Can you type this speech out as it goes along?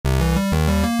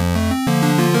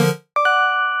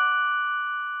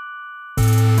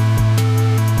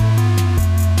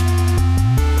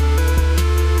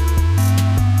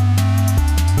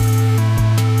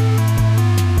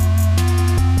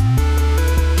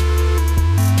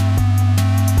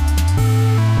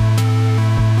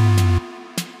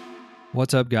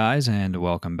What's up, guys, and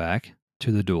welcome back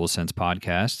to the DualSense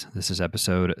podcast. This is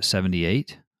episode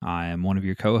 78. I am one of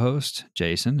your co-hosts,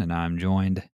 Jason, and I'm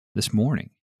joined this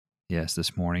morning,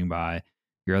 this morning by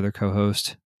your other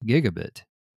co-host, Gigabit,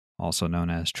 also known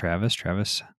as Travis.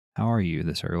 Travis, how are you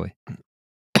this early?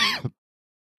 I'm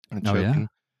Oh, yeah? choking.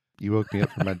 You woke me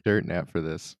up from my dirt nap for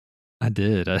this. I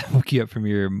did. I woke you up from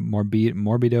your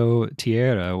morbido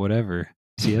tierra, whatever,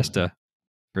 siesta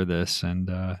for this. And,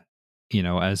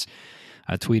 as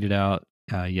I tweeted out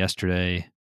yesterday,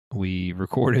 we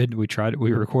recorded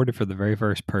for the very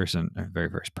first person.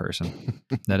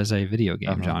 That is a video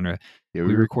game genre. Yeah, We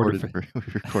we recorded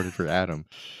recorded for Adam.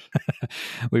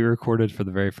 We recorded for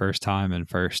the very first time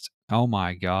oh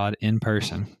my God, in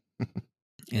person.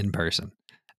 Friday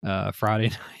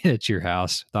night at your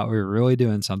house. Thought we were really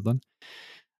doing something.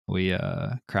 We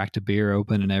cracked a beer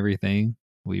open and everything.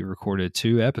 We recorded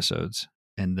 2 episodes,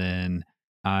 and then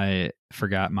I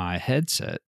forgot my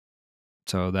headset.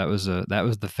 So that was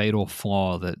the fatal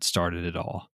flaw that started it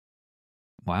all.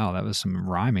 Wow, that was some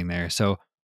rhyming there. So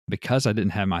because I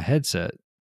didn't have my headset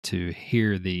to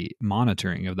hear the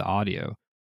monitoring of the audio,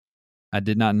 I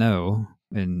did not know,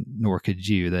 and nor could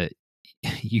you, that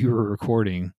you were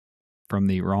recording from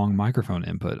the wrong microphone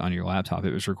input on your laptop.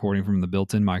 It was recording from the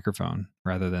built-in microphone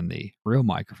rather than the real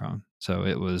microphone. So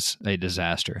it was a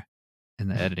disaster in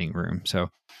the editing room. So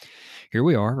here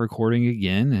we are recording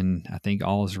again, and I think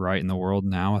all is right in the world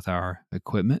now with our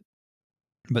equipment.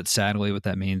 But sadly, what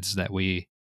that means is that we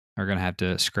are going to have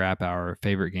to scrap our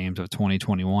favorite games of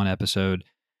 2021 episode.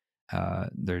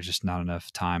 There's just not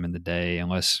enough time in the day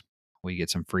unless we get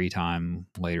some free time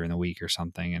later in the week or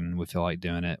something and we feel like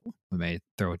doing it. We may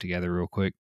throw it together real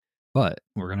quick. But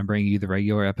we're going to bring you the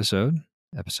regular episode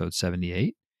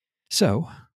 78. So,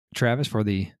 Travis, for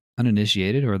the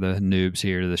uninitiated or the noobs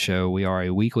here to the show, we are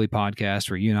a weekly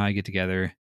podcast where you and I get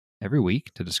together every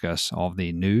week to discuss all of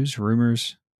the news,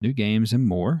 rumors, new games, and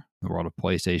more in the world of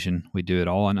PlayStation. We do it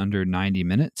all in under 90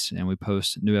 minutes, and we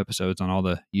post new episodes on all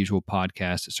the usual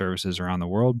podcast services around the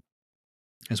world,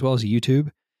 as well as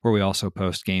YouTube, where we also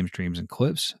post game streams and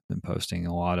clips. Been posting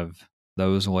a lot of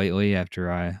those lately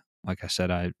after like I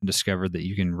said, I discovered that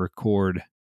you can record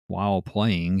while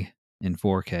playing in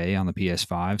 4K on the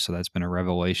PS5. So that's been a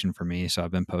revelation for me. So I've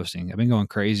been going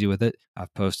crazy with it.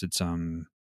 I've posted some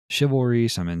Chivalry,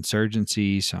 some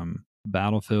Insurgency, some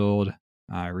Battlefield.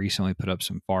 I recently put up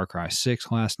some Far Cry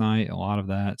 6 last night, a lot of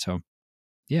that. So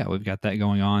yeah, we've got that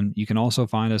going on. You can also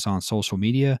find us on social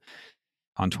media.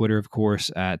 On Twitter, of course,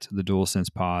 at the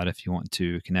DualSense Pod. If you want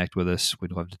to connect with us,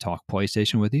 we'd love to talk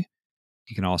PlayStation with you.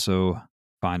 You can also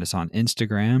find us on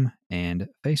Instagram and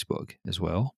Facebook as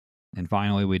well. And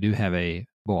finally, we do have a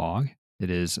blog. It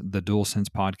is the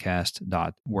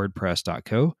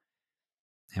DualSensePodcast.wordpress.co.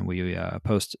 And we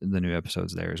post the new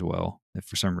episodes there as well, if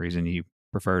for some reason you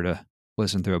prefer to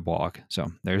listen through a blog.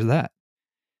 So there's that.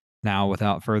 Now,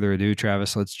 without further ado,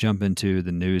 Travis, let's jump into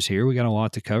the news here. We got a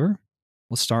lot to cover.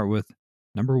 Let's start with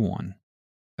number 1.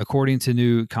 According to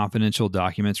new confidential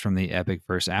documents from the Epic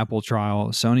vs. Apple trial,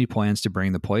 Sony plans to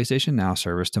bring the PlayStation Now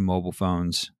service to mobile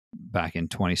phones back in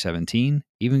 2017,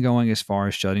 even going as far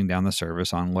as shutting down the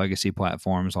service on legacy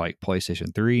platforms like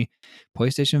PlayStation 3,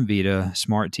 PlayStation Vita,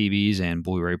 smart TVs, and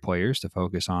Blu-ray players to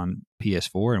focus on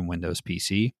PS4 and Windows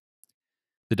PC.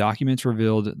 The documents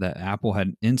revealed that Apple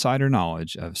had insider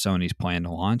knowledge of Sony's plan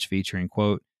to launch, featuring,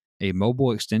 quote, a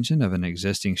mobile extension of an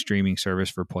existing streaming service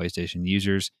for PlayStation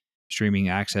users, streaming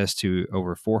access to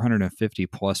over 450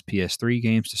 plus PS3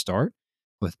 games to start,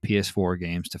 with PS4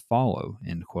 games to follow,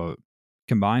 end quote.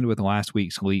 Combined with last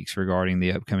week's leaks regarding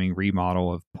the upcoming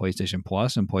remodel of PlayStation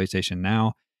Plus and PlayStation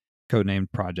Now,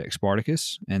 codenamed Project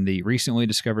Spartacus, and the recently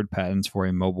discovered patents for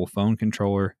a mobile phone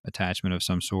controller attachment of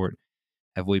some sort,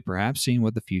 have we perhaps seen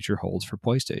what the future holds for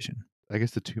PlayStation? I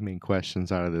guess the two main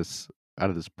questions out of this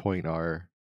point are,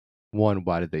 one,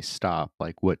 why did they stop?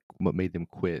 Like what made them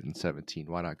quit in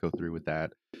 17? Why not go through with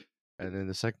that? And then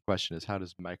the second question is, how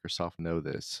does Microsoft know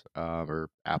this? Or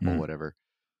Apple, whatever.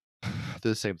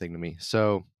 They're the same thing to me.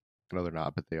 So, no, they're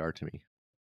not, but they are to me.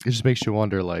 It just makes you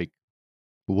wonder, like,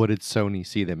 what did Sony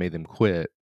see that made them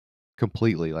quit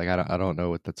completely? Like, I don't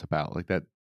know what that's about. Like,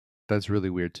 that's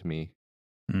really weird to me.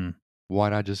 Why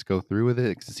not just go through with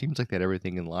it? Because it seems like they had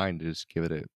everything in line to just give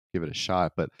it a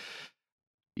shot. But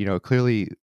clearly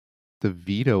the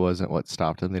Vita wasn't what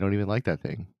stopped them. They don't even like that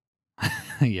thing.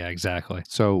 Yeah, exactly.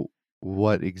 So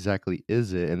what exactly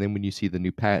is it? And then when you see the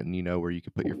new patent, where you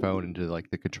can put your phone into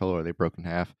like the controller they broke in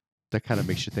half, that kind of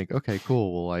makes you think, okay,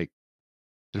 cool. Well, like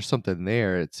there's something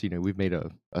there. It's, we've made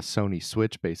a Sony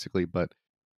Switch basically, but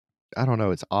I don't know.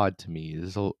 It's odd to me.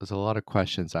 There's a lot of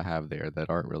questions I have there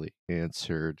that aren't really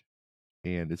answered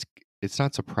and it's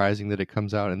not surprising that it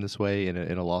comes out in this way in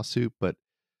a lawsuit, but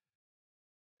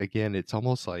again, it's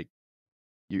almost like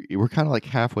we're kind of like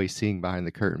halfway seeing behind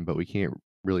the curtain, but we can't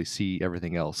really see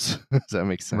everything else. Does that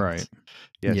make Right. sense?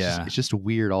 Yeah, Yeah. it's just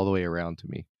weird all the way around to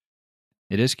me.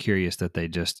 It is curious that they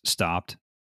just stopped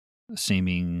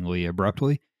seemingly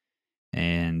abruptly,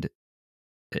 and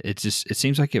it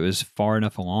seems like it was far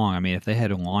enough along. I mean, if they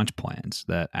had launch plans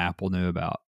that Apple knew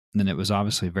about, then it was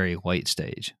obviously very late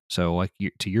stage. So, like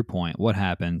to your point, what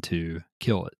happened to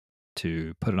kill it,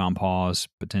 to put it on pause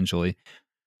potentially,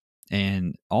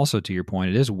 and also to your point,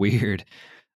 it is weird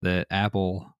that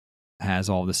Apple has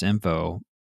all this info,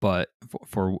 but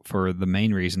for the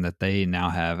main reason that they now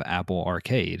have Apple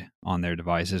Arcade on their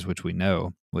devices, which we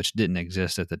know, which didn't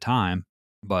exist at the time,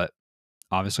 but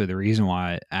obviously the reason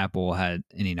why Apple had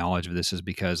any knowledge of this is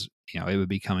because it would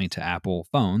be coming to Apple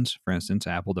phones, for instance,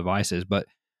 Apple devices. But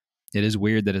it is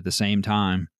weird that at the same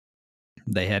time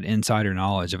they had insider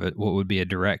knowledge of it, what would be a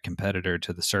direct competitor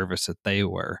to the service that they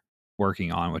were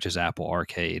working on, which is Apple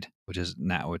Arcade, which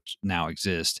now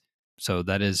exists. So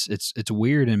that is it's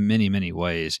weird in many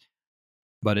ways,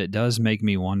 but it does make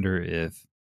me wonder if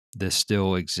this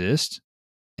still exists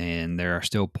and there are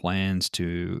still plans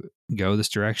to go this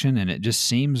direction. And it just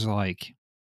seems like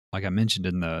I mentioned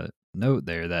in the note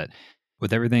there, that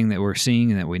with everything that we're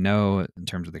seeing and that we know in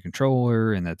terms of the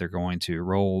controller, and that they're going to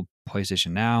roll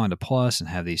PlayStation Now into Plus and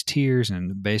have these tiers,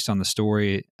 and based on the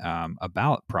story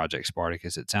about Project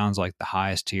Spartacus, it sounds like the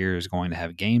highest tier is going to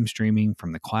have game streaming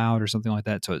from the cloud or something like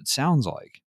that. So it sounds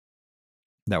like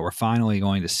that we're finally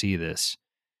going to see this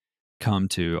come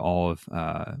to all of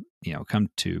come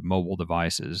to mobile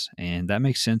devices, and that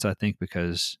makes sense, I think,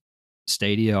 because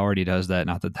Stadia already does that.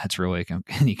 Not that that's really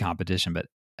any competition, but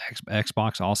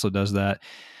Xbox also does that.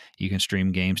 You can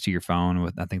stream games to your phone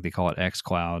with, I think they call it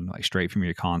xCloud, like straight from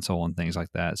your console and things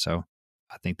like that. So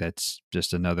I think that's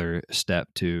just another step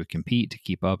to compete, to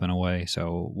keep up in a way.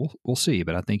 So we'll see,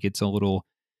 but I think it's a little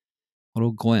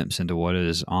glimpse into what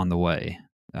is on the way.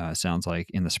 Sounds like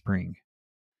in the spring.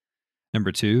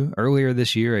 Number two, earlier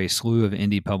this year, a slew of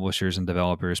indie publishers and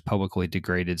developers publicly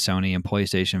degraded Sony and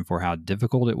PlayStation for how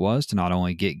difficult it was to not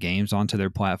only get games onto their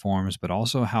platforms, but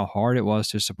also how hard it was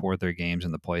to support their games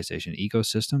in the PlayStation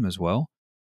ecosystem as well.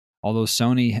 Although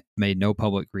Sony made no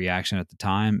public reaction at the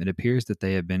time, it appears that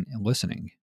they have been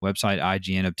listening. Website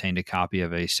IGN obtained a copy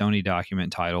of a Sony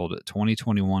document titled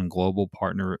 2021 Global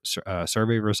Partner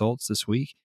Survey Results this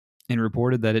week, and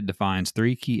reported that it defines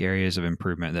three key areas of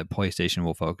improvement that PlayStation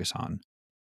will focus on.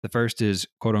 The first is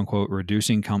quote unquote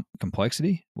reducing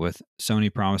complexity, with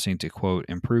Sony promising to quote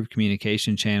improve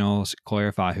communication channels,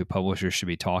 clarify who publishers should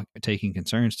be taking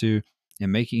concerns to,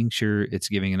 and making sure it's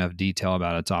giving enough detail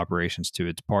about its operations to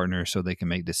its partners so they can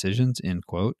make decisions, end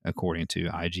quote, according to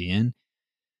IGN.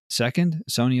 Second,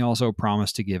 Sony also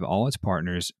promised to give all its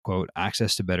partners, quote,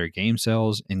 access to better game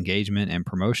sales, engagement, and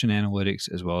promotion analytics,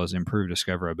 as well as improved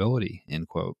discoverability, end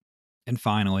quote. And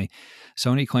finally,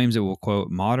 Sony claims it will,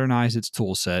 quote, modernize its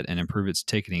tool set and improve its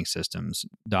ticketing systems,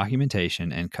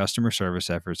 documentation, and customer service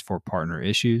efforts for partner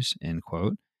issues, end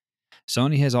quote.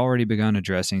 Sony has already begun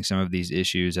addressing some of these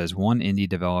issues, as one indie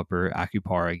developer,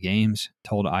 Akupara Games,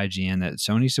 told IGN that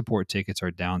Sony support tickets are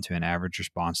down to an average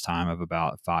response time of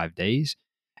about 5 days,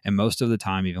 and most of the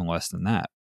time even less than that.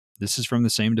 This is from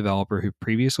the same developer who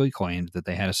previously claimed that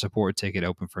they had a support ticket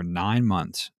open for 9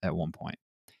 months at one point.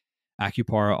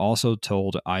 Akupara also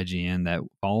told IGN that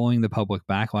following the public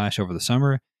backlash over the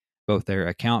summer, both their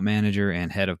account manager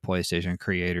and head of PlayStation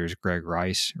creators, Greg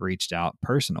Rice, reached out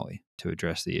personally to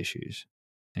address the issues.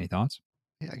 Any thoughts?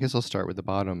 Yeah, I guess I'll start with the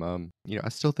bottom. I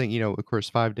still think, of course,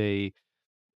 5-day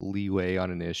leeway on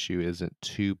an issue isn't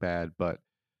too bad, but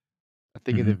I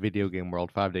think in Mm-hmm. the video game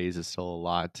world, 5 days is still a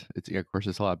lot. Of course,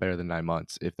 it's a lot better than 9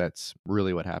 months if that's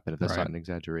really what happened, if that's Right. not an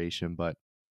exaggeration. But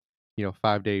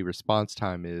 5-day response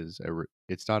time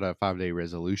it's not a 5-day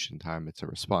resolution time; it's a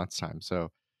response time. So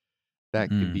that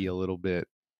can Mm. be a little bit,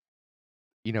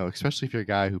 especially if you're a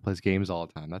guy who plays games all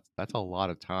the time. That's a lot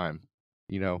of time.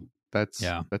 You know,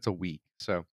 Yeah. that's a week.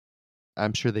 So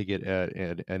I'm sure they get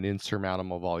an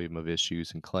insurmountable volume of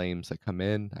issues and claims that come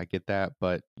in. I get that,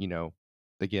 but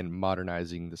again,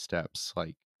 modernizing the steps,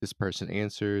 like this person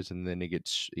answers, and then it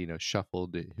gets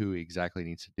shuffled to who exactly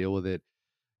needs to deal with it.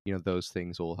 Those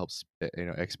things will help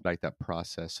expedite that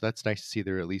process. So that's nice to see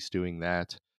they're at least doing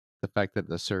that. The fact that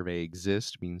the survey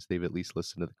exists means they've at least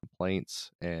listened to the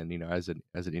complaints, and as an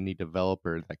indie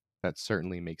developer, that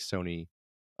certainly makes Sony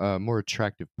a more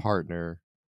attractive partner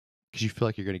because you feel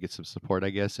like you're going to get some support,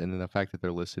 I guess. And then the fact that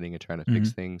they're listening and trying to Mm-hmm.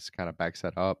 fix things kind of backs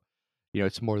that up.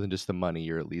 It's more than just the money.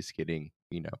 You're at least getting,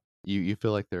 you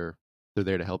feel like they're they're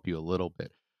there to help you a little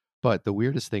bit. But the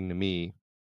weirdest thing to me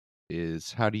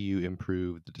is how do you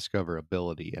improve the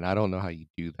discoverability? And I don't know how you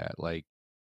do that. Like,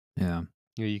 Yeah.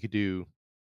 you could do,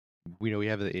 we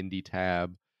have the indie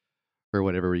tab or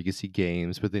whatever where you can see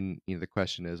games, but then, the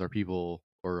question is, are people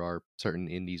or are certain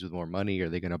indies with more money, are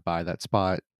they going to buy that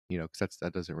spot? Because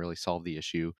that doesn't really solve the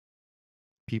issue.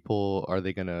 People, are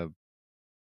they going to,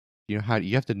 how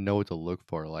you have to know what to look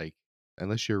for. Like,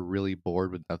 unless you're really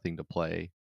bored with nothing to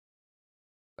play,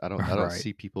 I don't Right.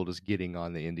 see people just getting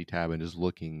on the indie tab and just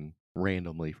looking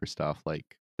randomly for stuff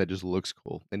like that just looks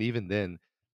cool. And even then,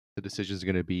 the decision is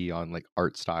going to be on like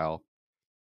art style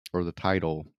or the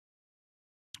title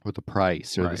or the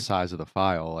price or the Right. size of the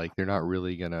file. Like, they're not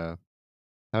really gonna.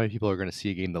 How many people are gonna see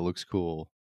a game that looks cool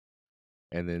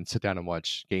and then sit down and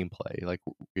watch gameplay? Like,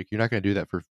 you're not gonna do that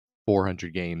for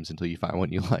 400 games until you find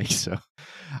one you like. So,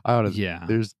 I don't know. Yeah.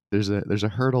 There's a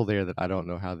hurdle there that I don't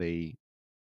know how they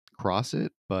cross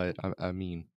it, but I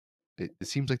mean, it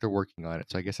seems like they're working on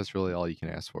it. So I guess that's really all you can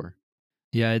ask for.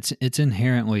 Yeah, it's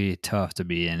inherently tough to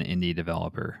be an indie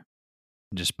developer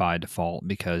just by default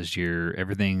because you're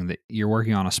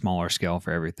working on a smaller scale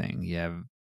for everything. You have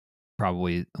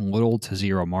probably little to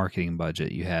zero marketing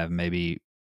budget. You have maybe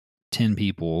 10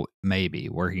 people maybe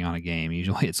working on a game.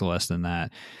 Usually it's less than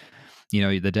that.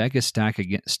 The deck is stacked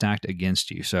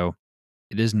against you. So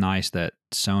it is nice that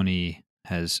Sony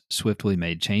has swiftly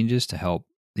made changes to help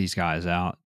these guys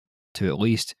out to at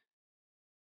least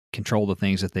control the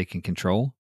things that they can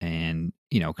control. And,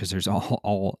 because there's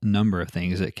all number of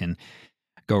things that can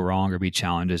go wrong or be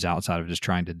challenges outside of just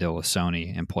trying to deal with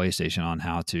Sony and PlayStation on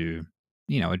how to,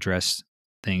 address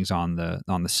things on the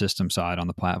system side, on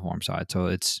the platform side. So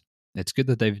it's good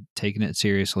that they've taken it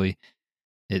seriously.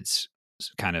 It's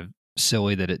kind of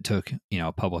silly that it took,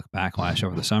 a public backlash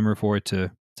over the summer for it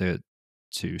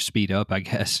to speed up, I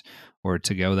guess, or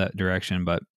to go that direction.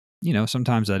 But,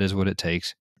 sometimes that is what it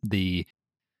takes. The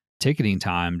ticketing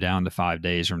time down to 5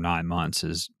 days from 9 months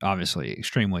is obviously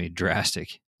extremely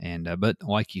drastic. And but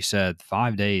like you said,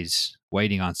 5 days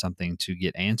waiting on something to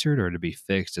get answered or to be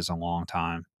fixed is a long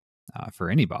time for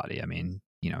anybody. I mean,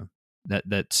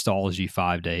 that stalls you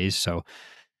 5 days. So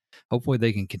hopefully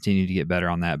they can continue to get better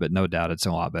on that. But no doubt it's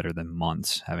a lot better than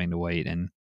months having to wait.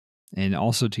 And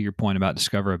also to your point about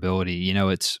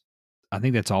discoverability, I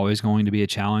think that's always going to be a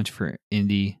challenge for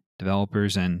indie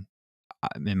developers. And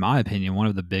in my opinion, one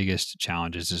of the biggest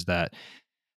challenges is that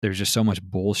there's just so much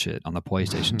bullshit on the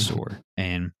PlayStation Store.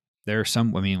 And there are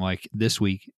some, I mean, like this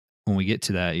week, when we get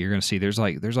to that, you're going to see there's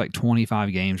like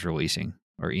 25 games releasing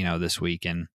or, this week,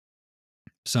 and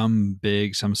some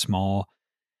big, some small,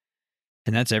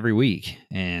 and that's every week.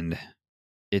 And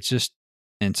it's just,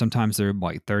 and sometimes they're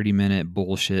like 30-minute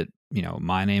bullshit,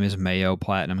 my name is Mayo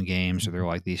Platinum games, or they're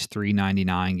like these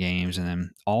 $3.99 games, and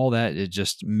then all that is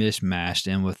just mismatched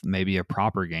in with maybe a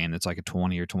proper game that's like a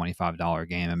 $20 or $25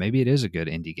 game, and maybe it is a good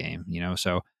indie game,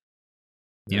 so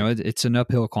Right. it's an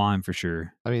uphill climb for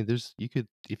sure. I mean, you could,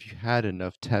 if you had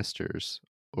enough testers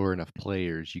or enough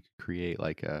players, you could create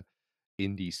like a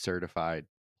indie certified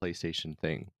PlayStation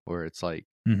thing where it's like,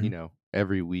 Hmm.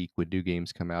 every week when new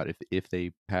games come out, if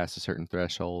they pass a certain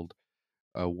threshold,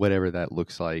 whatever that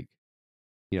looks like,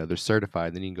 they're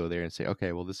certified. Then you can go there and say,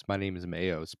 okay, well, my name is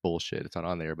Mayo. It's bullshit. It's not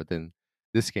on there. But then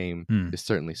this game Hmm. is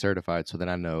certainly certified. So then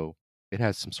I know it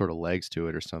has some sort of legs to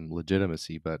it or some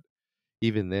legitimacy. But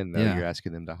even then, though, Yeah. you're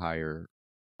asking them to hire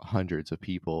hundreds of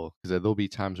people because there'll be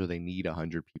times where they need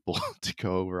 100 people to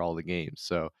go over all the games.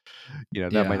 So,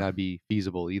 that might Yeah. not be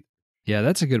feasible either. Yeah,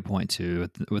 that's a good point too.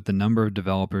 With the number of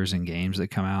developers and games that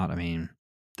come out, I mean,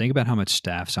 think about how much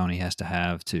staff Sony has to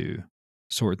have to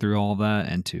sort through all of that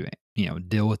and to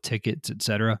deal with tickets,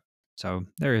 etc. So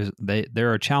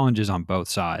there are challenges on both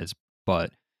sides,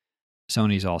 but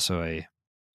Sony's also a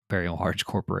very large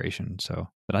corporation. So,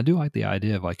 but I do like the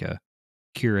idea of like a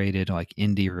curated like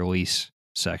indie release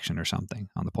section or something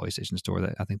on the PlayStation Store.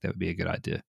 That I think that would be a good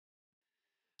idea.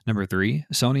 Number 3,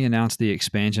 Sony announced the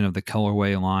expansion of the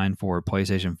colorway line for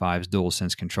PlayStation 5's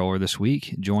DualSense controller this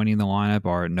week. Joining the lineup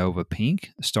are Nova Pink,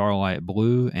 Starlight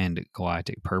Blue, and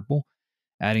Galactic Purple,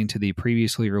 adding to the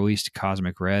previously released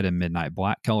Cosmic Red and Midnight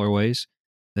Black colorways.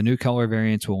 The new color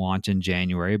variants will launch in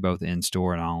January, both in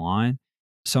store and online.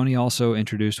 Sony also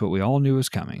introduced what we all knew was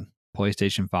coming: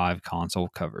 PlayStation 5 console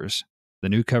covers. The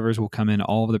new covers will come in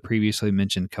all of the previously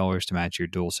mentioned colors to match your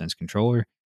DualSense controller.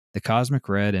 The Cosmic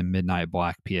Red and Midnight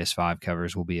Black PS5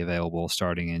 covers will be available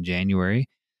starting in January,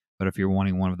 but if you're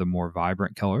wanting one of the more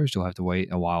vibrant colors, you'll have to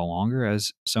wait a while longer,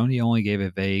 as Sony only gave a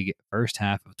vague first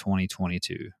half of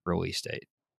 2022 release date.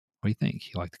 What do you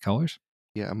think? You like the colors?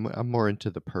 Yeah, I'm more into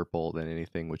the purple than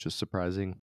anything, which is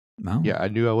surprising. Oh, Yeah, I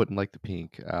knew I wouldn't like the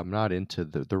pink. I'm not into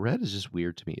the red is just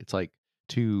weird to me. It's like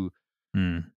too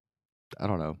mm, I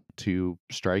don't know, too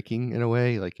striking in a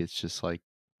way. Like it's just like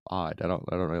odd. I don't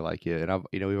really like it. And I've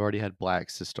we've already had black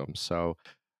systems, so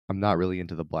I'm not really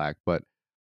into the black. But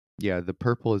yeah, the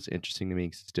purple is interesting to me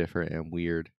because it's different and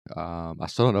weird. I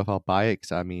still don't know if I'll buy it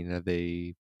because I mean, have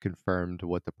they confirmed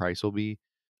what the price will be?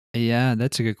 yeah,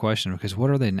 that's a good question because what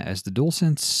are they? Is the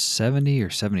DualSense 70 or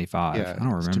 75? Yeah, I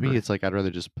don't to me, remember. it's like I'd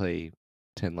rather just pay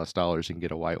 $10 less and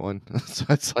get a white one. So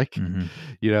it's like, Hmm.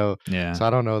 you know, Yeah, so I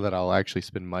don't know that I'll actually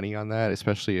spend money on that,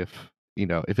 especially if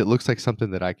if it looks like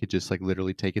something that I could just like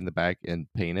literally take in the back and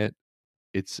paint it.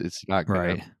 It's not gonna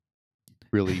right.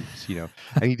 really,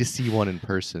 I need to see one in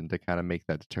person to kind of make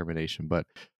that determination. But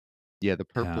yeah, the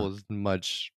Yeah. purple is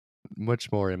much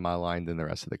more in my line than the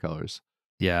rest of the colors.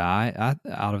 Yeah, I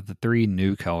out of the three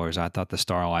new colors, I thought the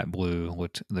Starlight Blue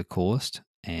looked the coolest,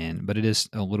 but it is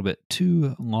a little bit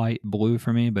too light blue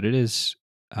for me. But it is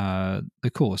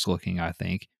the coolest looking, I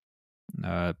think.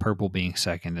 Purple being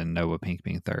second and Nova Pink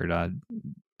being third. I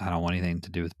don't want anything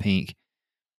to do with pink.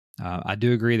 I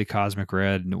do agree the Cosmic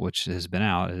Red, which has been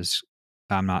out, is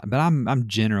I'm not, but I'm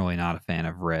generally not a fan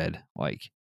of red.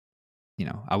 Like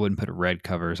I wouldn't put red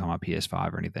covers on my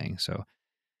PS5 or anything. So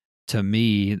to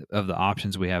me, of the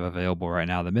options we have available right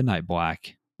now, the Midnight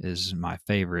Black is my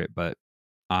favorite, but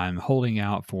I'm holding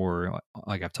out for,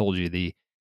 like I've told you, the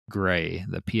gray,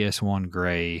 the PS1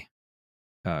 gray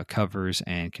covers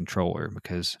and controller,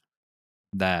 because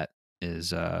that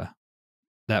is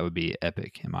that would be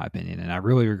epic in my opinion. And I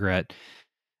really regret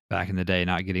back in the day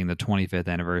not getting the 25th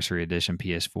anniversary edition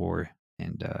PS4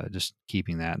 and just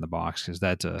keeping that in the box because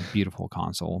that's a beautiful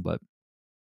console. But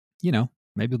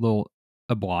maybe they'll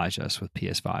oblige us with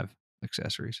PS5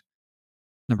 accessories.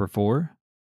 Number 4,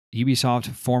 Ubisoft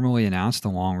formally announced the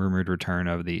long rumored return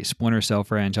of the Splinter Cell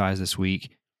franchise this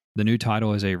week. The new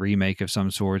title is a remake of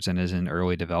some sorts and is in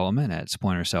early development at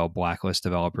Splinter Cell Blacklist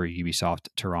developer Ubisoft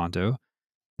Toronto.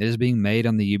 It is being made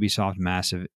on the Ubisoft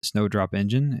massive Snowdrop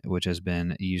engine, which has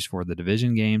been used for the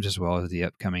Division games as well as the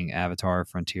upcoming Avatar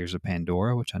Frontiers of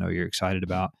Pandora, which I know you're excited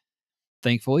about.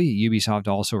 Thankfully, Ubisoft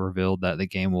also revealed that the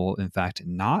game will, in fact,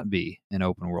 not be an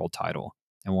open world title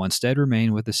and will instead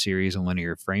remain with the series'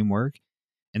 linear framework.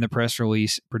 In the press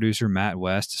release, producer Matt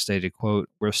West stated, quote,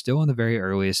 "We're still in the very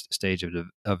earliest stage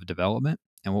of development,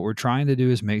 and what we're trying to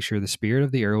do is make sure the spirit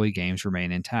of the early games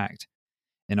remain intact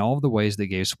in all of the ways that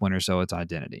gave Splinter Cell its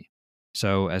identity.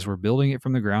 So, as we're building it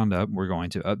from the ground up, we're going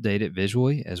to update it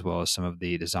visually as well as some of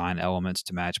the design elements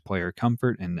to match player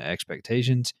comfort and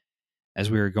expectations,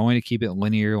 as we are going to keep it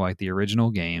linear like the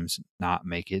original games, not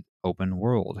make it open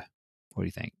world." What do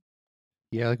you think?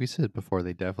 Yeah, like we said before,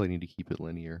 they definitely need to keep it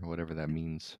linear, whatever that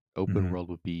means. Open Mm-hmm. world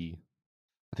would be,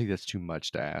 I think that's too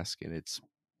much to ask, and it's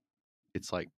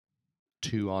like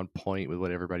too on point with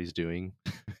what everybody's doing.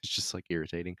 It's just like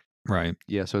irritating. Right.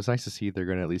 Yeah, so it's nice to see they're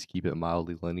going to at least keep it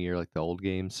mildly linear like the old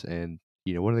games. And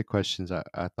one of the questions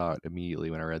I thought immediately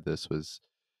when I read this was,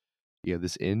 yeah,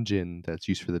 this engine that's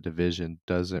used for the Division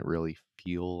doesn't really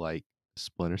feel like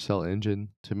Splinter Cell engine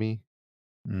to me.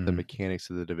 The Mm. mechanics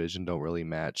of the Division don't really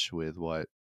match with what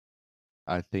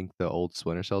I think the old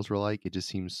Splinter Cells were like. It just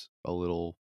seems a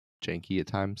little janky at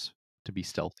times to be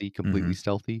stealthy, Mm-hmm. completely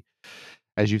stealthy.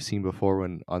 As you've seen before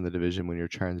when on the Division when you're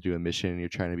trying to do a mission and you're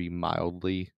trying to be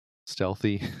mildly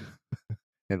stealthy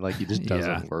and like it just Yeah.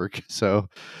 doesn't work. So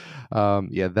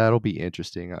yeah, that'll be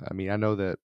interesting. I mean, I know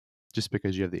that just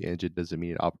because you have the engine doesn't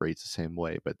mean it operates the same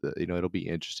way, but it'll be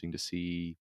interesting to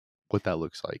see what that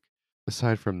looks like.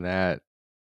 Aside from that,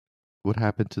 what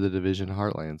happened to the Division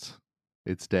Heartlands?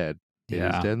 It's dead. It is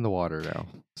Yeah. dead in the water now.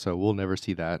 So we'll never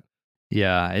see that.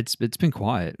 Yeah. It's been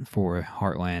quiet for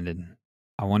Heartland, and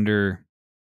I wonder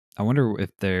I wonder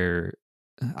if they're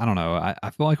I don't know. I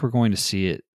feel like we're going to see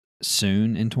it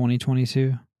soon in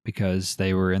 2022 because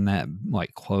they were in that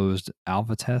like closed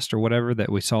alpha test or whatever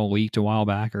that we saw leaked a while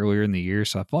back earlier in the year.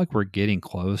 So I feel like we're getting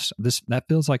close. That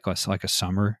feels like a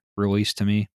summer release to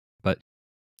me. But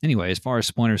anyway, as far as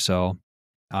Splinter Cell,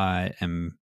 I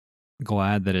am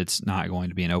glad that it's not going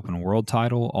to be an open world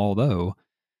title, although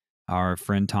our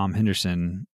friend Tom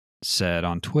Henderson said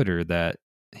on Twitter that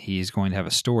he's going to have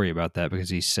a story about that because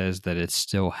he says that it's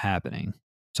still happening.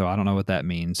 So I don't know what that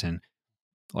means. And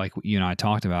like you and I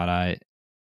talked about, I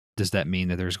does that mean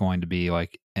that there's going to be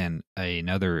like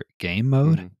another game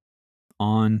mode Hmm.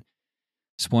 on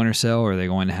Splinter Cell, or are they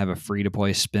going to have a free to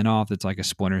play spinoff that's like a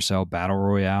Splinter Cell battle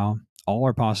royale? All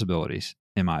are possibilities,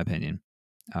 in my opinion,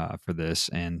 for this.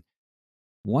 And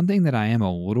one thing that I am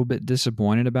a little bit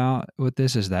disappointed about with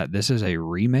this is that this is a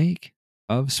remake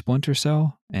of Splinter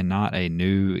Cell and not a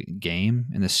new game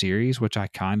in the series, which I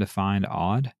kind of find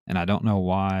odd. And I don't know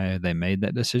why they made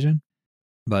that decision,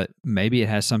 but maybe it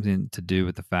has something to do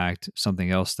with the fact something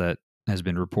else that has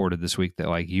been reported this week that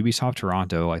like Ubisoft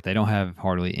Toronto, like they don't have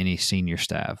hardly any senior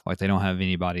staff. Like they don't have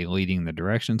anybody leading the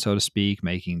direction, so to speak,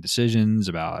 making decisions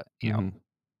about, Hmm.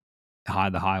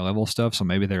 the high level stuff. So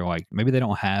maybe they're like, maybe they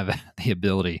don't have the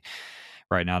ability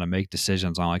right now to make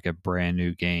decisions on like a brand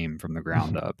new game from the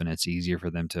ground up, and it's easier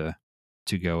for them to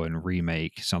go and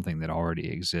remake something that already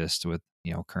exists with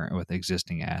current with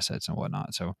existing assets and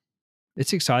whatnot. So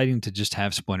it's exciting to just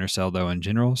have Splinter Cell though in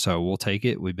general. So we'll take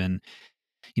it. We've been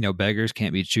beggars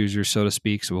can't be choosers, so to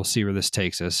speak. So we'll see where this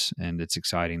takes us, and it's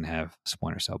exciting to have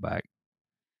Splinter Cell back.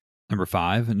 Number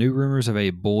 5, new rumors of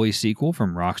a Bully sequel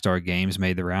from Rockstar Games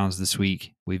made the rounds this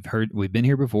week. We've been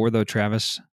here before though,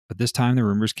 Travis, but this time the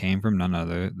rumors came from none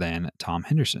other than Tom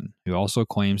Henderson, who also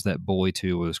claims that Bully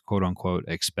 2 was quote unquote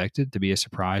expected to be a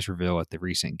surprise reveal at the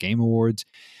recent Game Awards,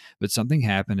 but something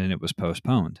happened and it was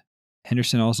postponed.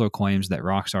 Henderson also claims that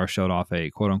Rockstar showed off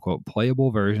a quote unquote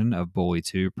playable version of Bully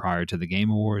 2 prior to the Game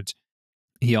Awards.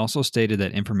 He also stated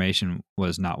that information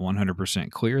was not 100%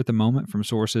 clear at the moment from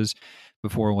sources,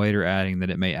 before later adding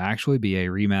that it may actually be a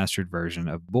remastered version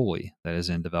of Bully that is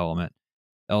in development.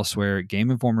 Elsewhere, Game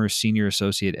Informer's senior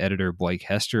associate editor Blake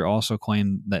Hester also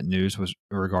claimed that news was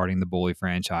regarding the Bully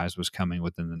franchise was coming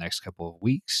within the next couple of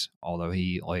weeks, although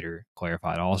he later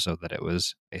clarified also that it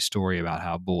was a story about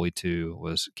how Bully 2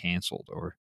 was canceled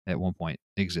or at one point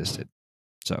existed.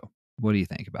 So, what do you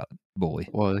think about Bully?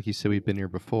 Well, like you said, we've been here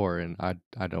before, and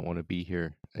I don't want to be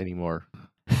here anymore.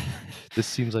 This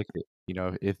seems like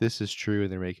if this is true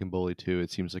and they're making Bully 2, it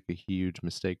seems like a huge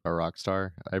mistake by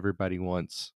Rockstar. Everybody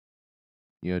wants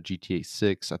GTA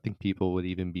 6. I think people would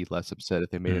even be less upset if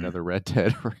they made Mm, another Red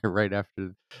Dead right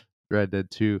after Red Dead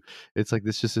 2. It's like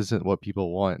this just isn't what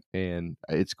people want, and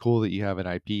it's cool that you have an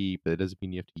IP, but it doesn't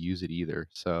mean you have to use it either.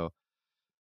 So,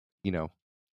 you know,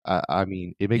 I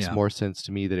mean, it makes yeah. more sense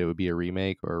to me that it would be a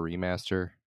remake or a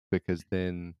remaster because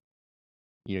then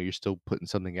you're still putting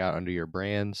something out under your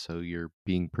brand, so you're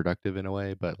being productive in a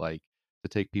way. But like to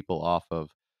take people off of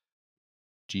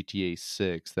GTA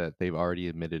 6 that they've already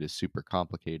admitted is super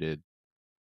complicated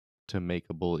to make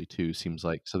a Bully 2 seems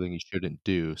like something you shouldn't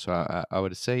do. So I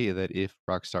would say that if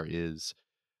Rockstar is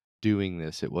doing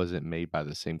this, it wasn't made by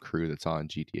the same crew that's on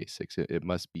GTA 6. It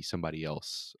must be somebody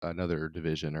else, another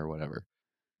division or whatever.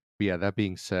 But yeah, that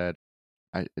being said,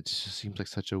 it just seems like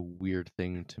such a weird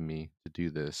thing to me to do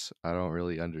this. I don't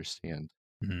really understand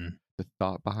Mhm. the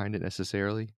thought behind it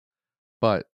necessarily.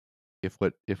 But if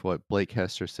what Blake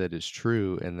Hester said is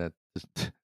true and that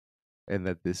and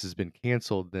that this has been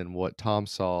canceled, then what Tom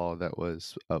saw that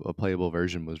was a playable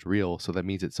version was real. So that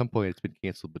means at some point it's been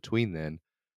canceled between then,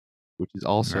 which is Right.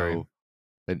 also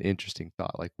an interesting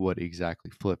thought. Like what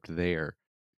exactly flipped there?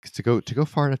 'Cause to go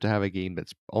far enough to have a game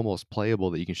that's almost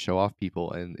playable that you can show off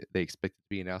people and they expect it to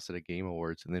be announced at a Game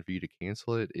Awards, and then for you to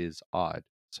cancel it is odd.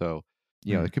 So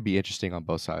Mm. it could be interesting on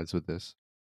both sides with this.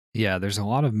 Yeah, there's a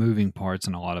lot of moving parts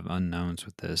and a lot of unknowns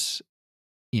with this.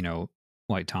 You know,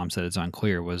 like Tom said, it's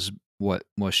unclear. Was what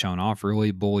was shown off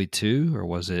really Bully 2, or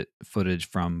was it footage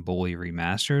from Bully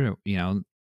Remastered?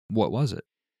 What was it?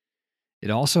 It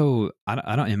also,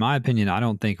 I don't, in my opinion, I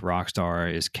don't think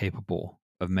Rockstar is capable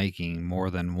of making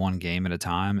more than one game at a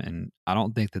time. And I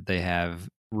don't think that they have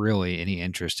really any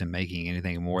interest in making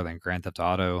anything more than Grand Theft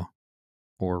Auto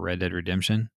or Red Dead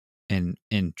Redemption. And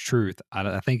in truth,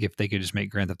 I think if they could just make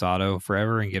Grand Theft Auto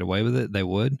forever and get away with it, they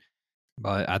would.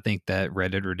 But I think that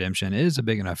Red Dead Redemption is a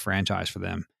big enough franchise for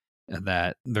them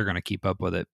that they're going to keep up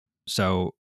with it.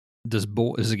 So does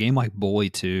a game like Bully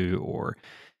 2 or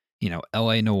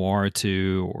LA Noir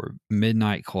 2 or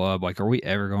Midnight Club, like are we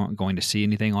ever going to see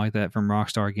anything like that from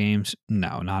Rockstar Games?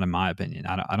 No, not in my opinion.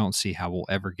 I don't see how we'll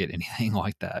ever get anything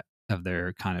like that of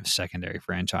their kind of secondary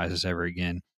franchises ever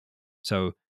again.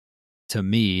 So to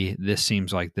me, this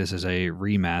seems like this is a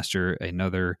remaster.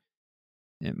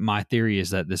 My theory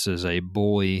is that this is a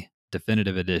Bully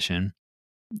definitive edition.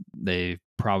 They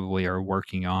probably are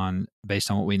working on,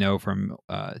 based on what we know from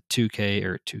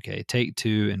 2K Take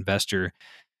Two investor,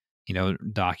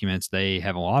 documents. They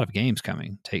have a lot of games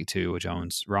coming. Take Two, which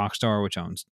owns Rockstar, which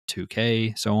owns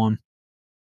 2K, so on.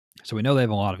 So we know they have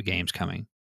a lot of games coming,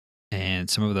 and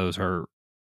some of those are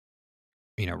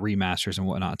remasters and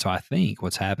whatnot. So I think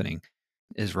what's happening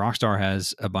is Rockstar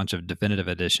has a bunch of definitive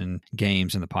edition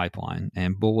games in the pipeline,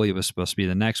 and Bully was supposed to be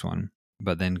the next one,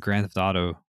 but then Grand Theft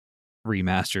Auto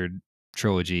remastered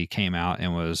trilogy came out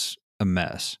and was a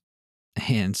mess,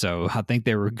 and so I think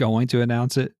they were going to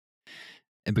announce it,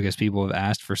 and because people have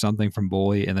asked for something from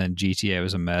Bully, and then GTA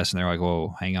was a mess, and they're like,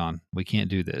 "Whoa, hang on, we can't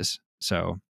do this."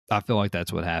 So I feel like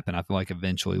that's what happened. I feel like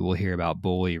eventually we'll hear about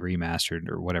Bully remastered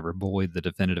or whatever, Bully the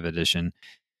definitive edition,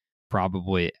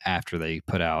 probably after they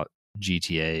put out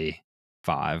GTA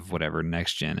 5, whatever,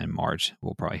 next gen in March.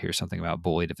 We'll probably hear something about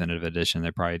Bully definitive edition.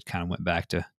 They probably kind of went back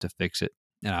to fix it.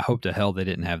 And I hope to hell they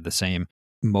didn't have the same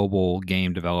mobile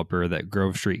game developer that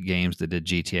Grove Street Games that did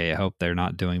GTA. I hope they're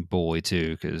not doing Bully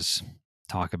too, because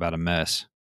talk about a mess.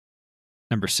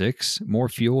 Number 6, more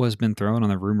fuel has been thrown on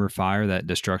the rumor fire that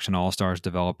Destruction All Stars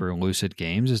developer Lucid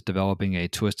Games is developing a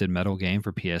Twisted Metal game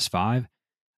for PS5.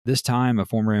 This time, a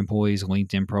former employee's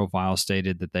LinkedIn profile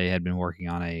stated that they had been working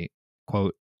on a,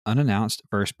 quote, unannounced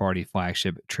first party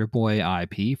flagship AAA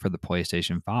IP for the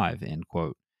PlayStation 5, end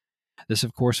quote. This,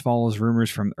 of course, follows rumors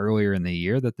from earlier in the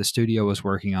year that the studio was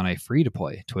working on a free to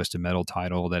play Twisted Metal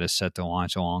title that is set to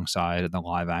launch alongside the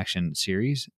live action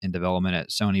series in development at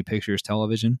Sony Pictures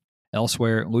Television.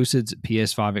 Elsewhere, Lucid's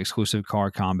PS5 exclusive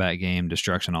car combat game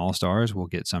Destruction All Stars will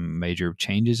get some major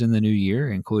changes in the new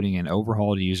year, including an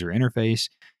overhauled user interface,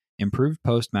 improved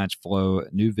post match flow,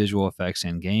 new visual effects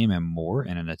in game, and more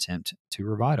in an attempt to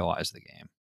revitalize the game.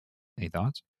 Any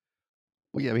thoughts?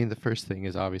 Well, yeah, I mean, the first thing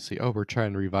is obviously, oh, we're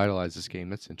trying to revitalize this game.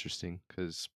 That's interesting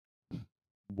because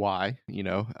why?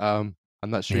 I'm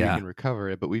not sure you Yeah. can recover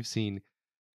it, but we've seen,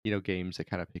 games that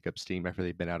kind of pick up steam after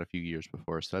they've been out a few years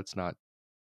before. So that's not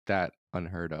that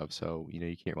unheard of. So, you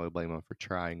can't really blame them for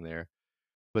trying there.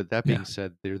 But that Yeah. being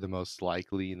said, they're the most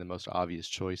likely and the most obvious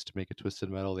choice to make a Twisted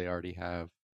Metal. They already have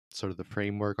sort of the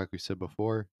framework, like we said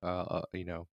before.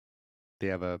 They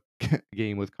have a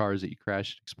game with cars that you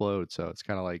crash and explode. So it's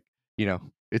kind of like,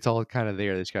 it's all kind of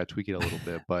there. They just got to tweak it a little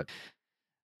bit. But,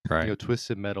 Right.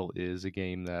 Twisted Metal is a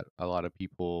game that a lot of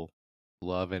people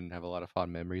love and have a lot of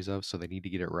fond memories of. So they need to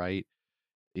get it right.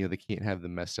 They can't have the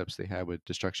mess ups they had with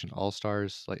Destruction All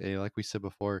Stars. Like we said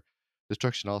before,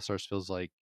 Destruction All Stars feels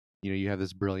like, you have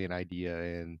this brilliant idea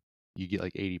and you get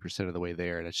like 80% of the way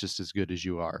there and it's just as good as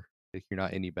you are. Like you're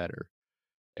not any better.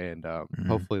 And Mhm.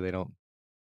 hopefully they don't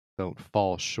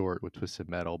fall short with Twisted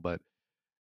Metal, but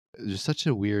there's such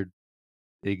a weird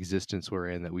existence we're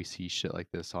in that we see shit like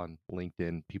this on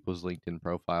LinkedIn, people's LinkedIn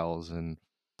profiles and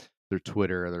their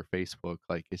Twitter or their Facebook.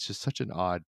 Like it's just such an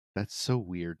odd that's so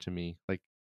weird to me. Like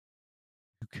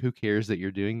who cares that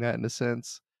you're doing that in a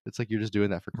sense? It's like you're just doing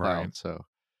that for Right. clout. So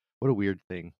what a weird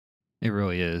thing. It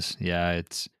really is. Yeah.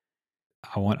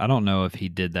 I don't know if he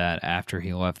did that after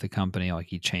he left the company, like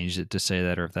he changed it to say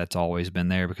that, or if that's always been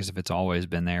there, because if it's always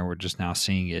been there, we're just now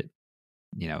seeing it.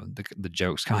 The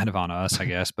joke's kind of on us, I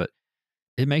guess, but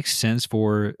it makes sense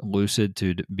for Lucid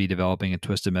to be developing a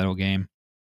Twisted Metal game.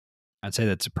 I'd say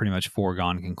that's a pretty much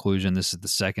foregone conclusion. This is the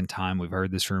second time we've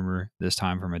heard this rumor, this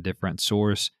time from a different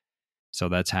source. So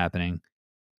that's happening.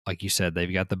 Like you said,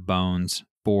 they've got the bones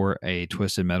for a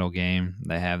Twisted Metal game.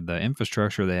 They have the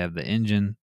infrastructure, they have the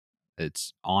engine.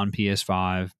 It's on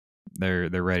PS5. They're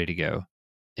ready to go.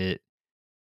 It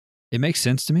it makes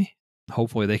sense to me.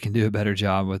 Hopefully they can do a better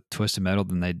job with Twisted Metal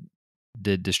than they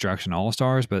did Destruction All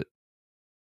Stars, but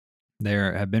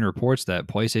there have been reports that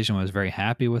PlayStation was very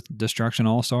happy with Destruction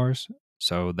All Stars,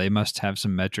 so they must have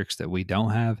some metrics that we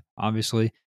don't have,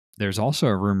 obviously. There's also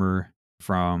a rumor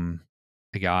from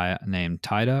a guy named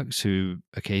Tidux who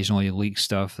occasionally leaks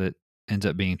stuff that ends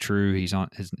up being true. He's on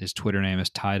his Twitter name is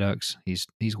Tidux. He's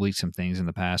leaked some things in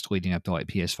the past leading up to like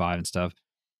PS5 and stuff.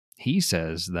 He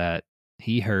says that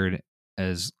he heard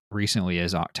as recently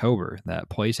as October that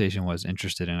PlayStation was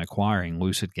interested in acquiring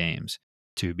Lucid Games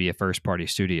to be a first party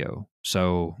studio.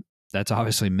 So that's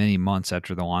obviously many months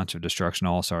after the launch of Destruction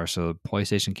All Star. So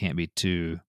PlayStation can't be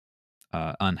too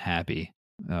unhappy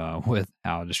with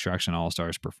how Destruction All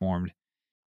Stars performed.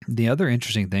 The other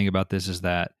interesting thing about this is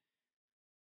that,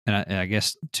 and I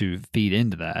guess to feed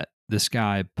into that, this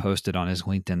guy posted on his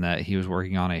LinkedIn that he was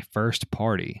working on a first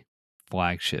party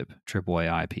flagship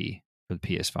AAA IP for the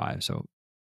PS5. So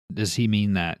does he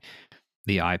mean that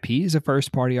the IP is a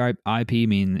first party IP,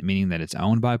 meaning that it's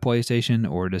owned by PlayStation,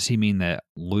 or does he mean that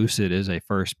Lucid is a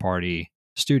first party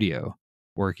studio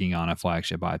working on a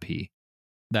flagship IP?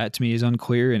 That to me is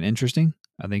unclear and interesting.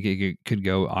 I think it could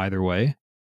go either way,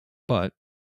 but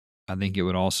I think it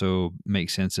would also make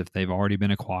sense if they've already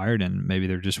been acquired and maybe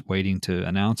they're just waiting to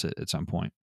announce it at some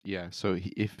point. Yeah, so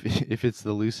if if it's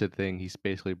the Lucid thing, he's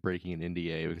basically breaking an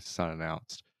NDA because it's not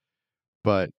announced.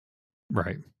 But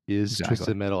Right. is Exactly.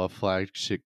 Twisted Metal a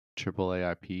flagship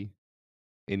AAA IP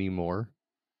anymore?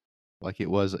 Like it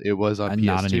was on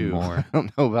Not PS2. I anymore.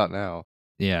 don't know about now.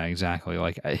 Yeah, exactly.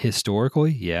 Like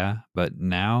historically, yeah, but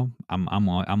now I'm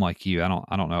like you. I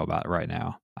don't know about it right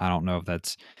now. I don't know if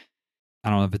that's I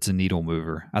don't know if it's a needle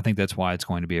mover. I think that's why it's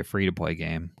going to be a free to play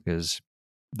game, because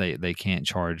they can't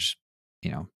charge,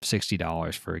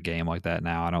 $60 for a game like that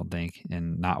now, I don't think,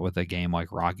 and not with a game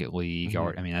like Rocket League, Mhm.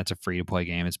 or I mean, that's a free to play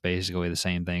game. It's basically the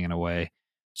same thing in a way,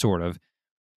 sort of.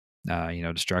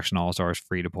 Destruction All Stars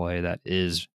free to play, that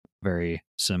is very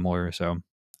similar. So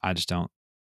I just don't.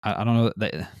 I don't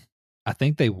know. I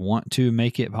think they want to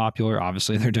make it popular.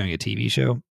 Obviously, they're doing a TV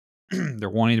show. They're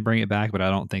wanting to bring it back, but I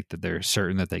don't think that they're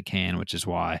certain that they can, which is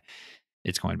why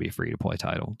it's going to be a free to play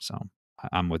title. So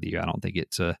I'm with you. I don't think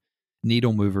it's a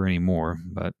needle mover anymore,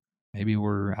 but maybe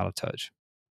we're out of touch.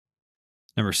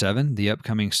 Number 7, the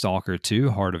upcoming Stalker 2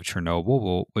 Heart of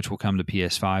Chernobyl, which will come to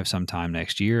PS5 sometime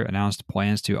next year, announced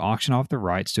plans to auction off the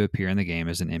rights to appear in the game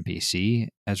as an NPC,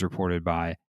 as reported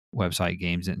by website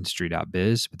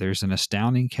GamesIndustry.biz. But there's an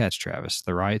astounding catch, Travis.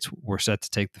 The rights were set to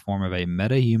take the form of a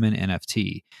metahuman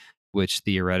NFT, which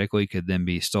theoretically could then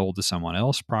be sold to someone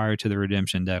else prior to the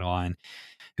redemption deadline,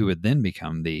 who would then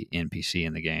become the NPC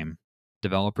in the game.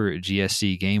 Developer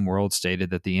GSC Game World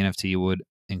stated that the NFT would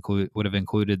have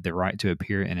included the right to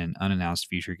appear in an unannounced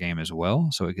future game as well,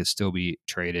 so it could still be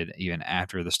traded even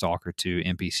after the Stalker 2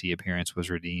 NPC appearance was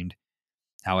redeemed.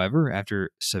 However,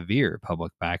 after severe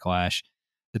public backlash,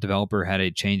 the developer had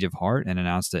a change of heart and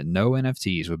announced that no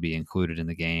NFTs would be included in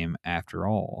the game after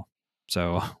all.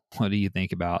 So, what do you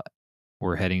think about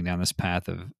we're heading down this path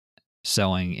of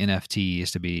selling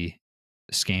NFTs to be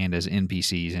scanned as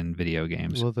NPCs in video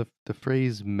games? Well, the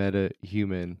phrase meta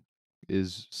human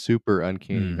is super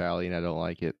uncanny Mm, valley, and I don't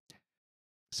like it.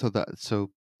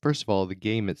 So first of all, the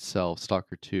game itself,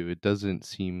 Stalker 2,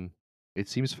 it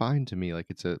seems fine to me. Like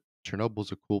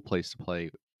Chernobyl's a cool place to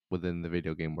play within the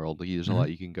video game world. Like, there's a hmm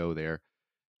lot you can go there,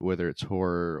 whether it's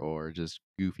horror or just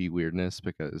goofy weirdness,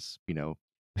 because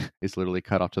it's literally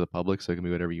cut off to the public, so it can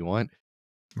be whatever you want.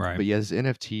 right. But yes,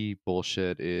 NFT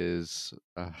bullshit is,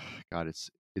 God,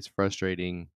 it's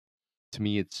frustrating. To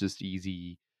me, it's just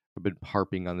easy. I've been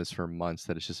harping on this for months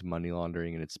that it's just money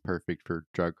laundering and it's perfect for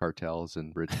drug cartels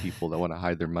and rich people that want to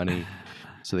hide their money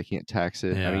so they can't tax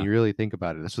it. I mean, Yeah. you really think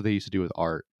about it. That's what they used to do with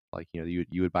art. Like, you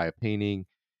would buy a painting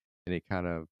and it kind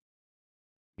of,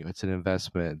 it's an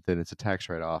investment, then it's a tax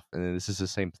write off. And then this is the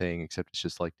same thing, except it's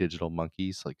just like digital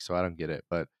monkeys. Like, so I don't get it.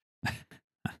 But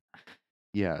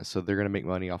yeah, so they're gonna make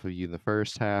money off of you in the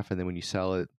first half, and then when you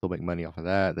sell it, they'll make money off of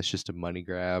that. That's just a money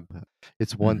grab.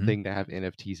 It's one hmm thing to have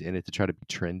NFTs in it to try to be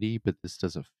trendy, but this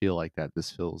doesn't feel like that.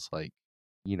 This feels like,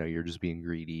 you're just being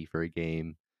greedy for a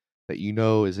game that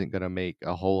isn't gonna make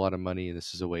a whole lot of money, and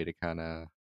this is a way to kind of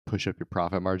push up your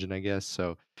profit margin, I guess.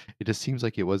 So it just seems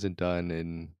like it wasn't done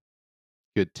in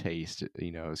good taste. It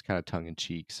was kind of tongue in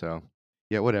cheek. So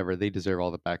yeah, whatever. They deserve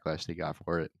all the backlash they got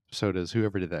for it. So does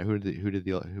whoever did that.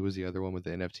 Who was the other one with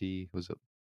the NFT? Was it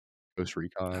Ghost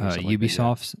Recon or something like that? Yeah,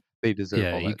 Ubisoft's, they deserve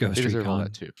yeah, all you that. Ghost They deserve all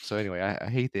that Recon. too. So anyway, I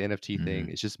hate the NFT hmm thing.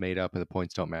 It's just made up, and the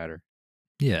points don't matter.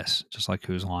 Yes, just like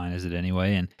whose line is it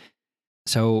anyway? And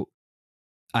so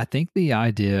I think the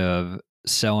idea of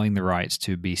selling the rights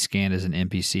to be scanned as an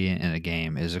NPC in a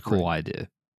game is a cool Right. idea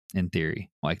in theory.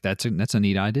 Like that's a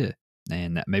neat idea.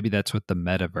 And maybe that's what the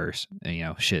metaverse,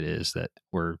 shit is that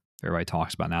everybody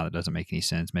talks about now that doesn't make any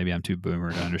sense. Maybe I'm too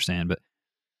boomer to understand, but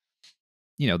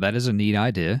that is a neat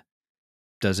idea.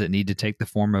 Does it need to take the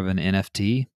form of an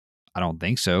NFT? I don't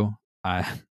think so.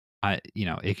 I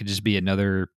it could just be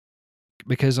another,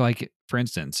 because like for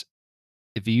instance,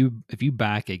 if you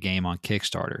back a game on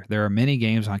Kickstarter, there are many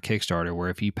games on Kickstarter where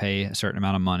if you pay a certain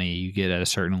amount of money, you get at a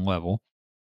certain level.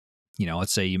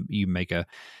 Let's say you make a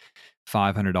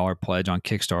 $500 pledge on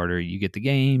Kickstarter, you get the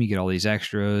game, you get all these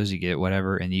extras, you get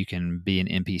whatever, and you can be an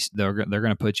NPC. They're going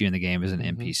to put you in the game as an hmm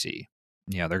NPC.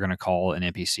 They're going to call an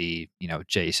NPC,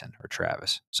 Jason or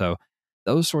Travis. So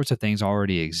those sorts of things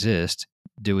already exist.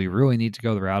 Do we really need to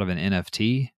go the route of an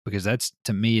NFT? Because that's,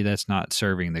 to me, that's not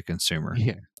serving the consumer.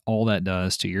 Yeah. All that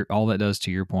does to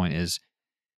your point is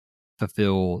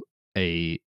fulfill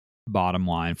a bottom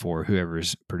line for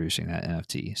whoever's producing that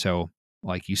NFT. So,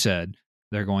 like you said,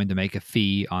 they're going to make a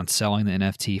fee on selling the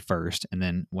NFT first, and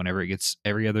then whenever it gets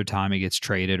every other time it gets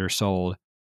traded or sold,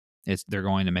 they're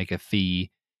going to make a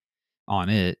fee on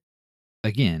it.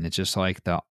 Again, it's just like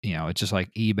it's just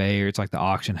like eBay, or it's like the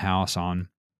auction house on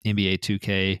NBA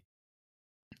 2K.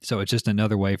 So it's just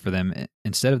another way for them,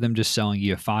 instead of them just selling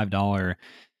you a $5,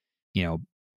 you know,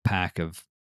 pack of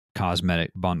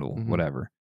cosmetic bundle, hmm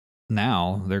whatever.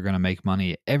 Now they're going to make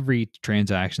money every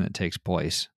transaction that takes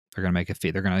place. They're going to make a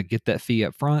fee. They're going to get that fee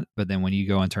up front, but then when you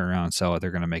go and turn around and sell it,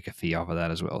 they're going to make a fee off of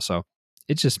that as well. So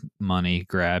it's just money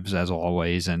grabs as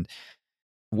always. And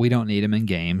we don't need them in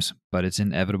games, but it's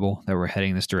inevitable that we're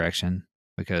heading this direction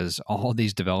because all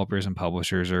these developers and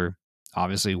publishers are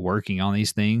obviously working on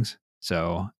these things.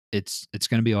 So it's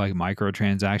going to be like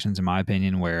microtransactions, in my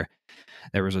opinion, where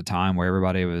there was a time where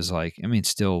everybody was like, I mean,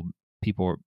 still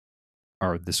people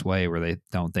are this way where they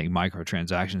don't think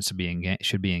microtransactions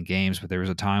should be in games, but there was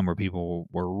a time where people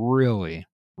were really,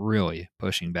 really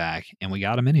pushing back, and we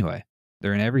got them anyway.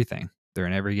 They're in everything. They're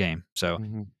in every game. So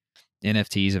Hmm.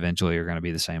 NFTs eventually are going to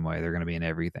be the same way. They're going to be in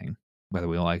everything, whether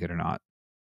we like it or not.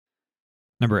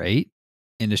 Number 8,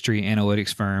 industry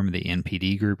analytics firm the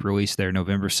NPD Group released their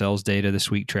November sales data this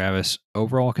week, Travis.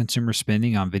 Overall consumer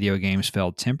spending on video games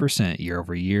fell 10% year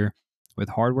over year, with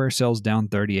hardware sales down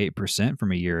 38%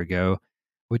 from a year ago,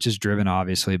 which is driven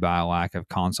obviously by a lack of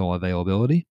console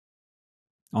availability.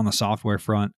 On the software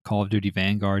front, Call of Duty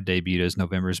Vanguard debuted as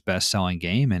November's best selling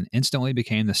game and instantly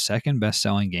became the second best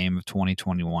selling game of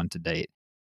 2021 to date,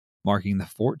 marking the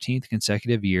 14th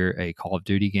consecutive year a Call of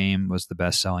Duty game was the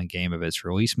best selling game of its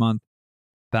release month.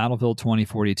 Battlefield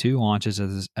 2042 launches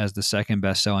as the second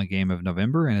best selling game of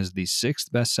November and is the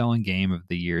sixth best selling game of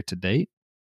the year to date.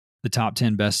 The top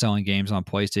 10 best selling games on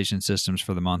PlayStation systems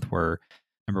for the month were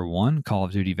number 1, Call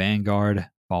of Duty Vanguard,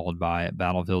 followed by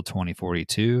Battlefield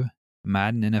 2042,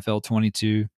 Madden NFL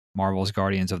 22, Marvel's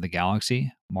Guardians of the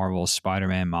Galaxy, Marvel's Spider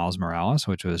Man Miles Morales,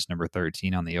 which was number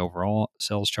 13 on the overall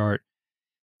sales chart,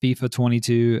 FIFA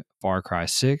 22, Far Cry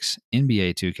 6,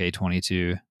 NBA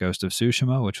 2K22, Ghost of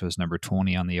Tsushima, which was number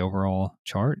 20 on the overall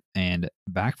chart, and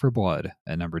Back for Blood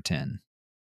at number 10.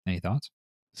 Any thoughts?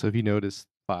 So if you notice,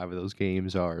 5 of those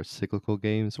games are cyclical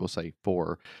games. We'll say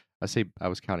 4. I say I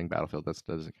was counting Battlefield. That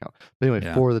doesn't count. But anyway,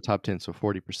 Yeah. 4 of the top 10, so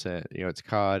 40%. It's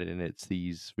COD and it's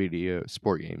these video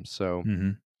sport games. So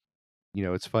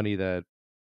Mm-hmm. it's funny that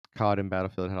COD and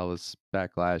Battlefield had all this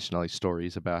backlash and all these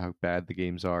stories about how bad the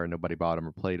games are, and nobody bought them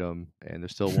or played them, and they're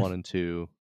still 1 and 2.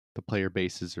 The player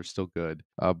bases are still good.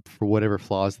 For whatever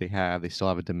flaws they still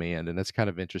have a demand, and that's kind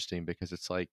of interesting because it's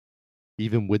like,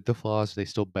 even with the flaws, are they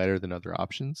still better than other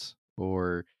options,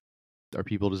 or are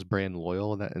people just brand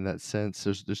loyal in that sense?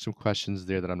 There's some questions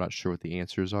there that I'm not sure what the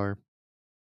answers are.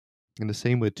 And the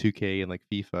same with 2K and like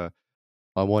FIFA.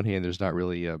 On one hand, there's not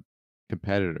really a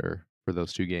competitor for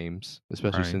those 2 games,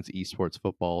 especially Right. since esports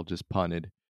football just punted.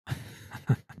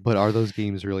 But are those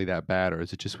games really that bad, or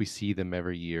is it just we see them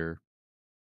every year,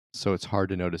 so it's hard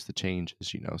to notice the changes?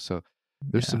 So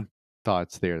there's Yeah. some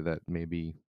thoughts there that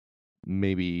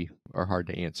maybe are hard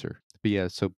to answer. But yeah,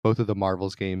 so both of the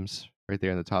Marvels games right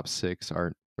there in the top 6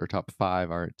 aren't, or top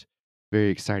 5 aren't very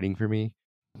exciting for me,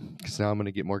 because now I'm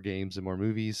gonna get more games and more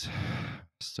movies.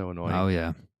 So Oh, annoying.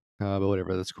 yeah. But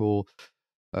whatever, that's cool.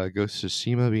 Ghost of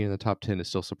Tsushima being in the top 10 is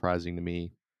still surprising to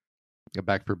me. A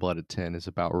Back for Blood at 10 is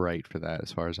about right for that,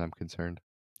 as far as I'm concerned.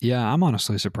 Yeah, I'm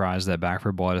honestly surprised that Back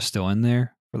for Blood is still in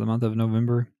there for the month of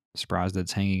November. Surprised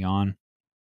it's hanging on.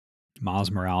 Miles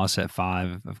Morales at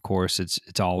 5, of course,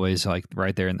 it's always like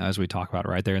right there, as we talk about,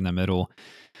 right there in the middle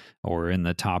or in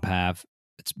the top half.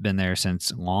 It's been there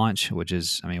since launch, which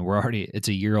is, I mean, it's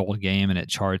a year old game and it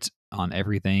charts on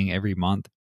everything every month.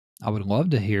 I would love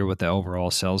to hear what the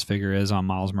overall sales figure is on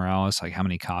Miles Morales, like how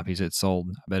many copies it sold.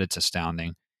 I bet it's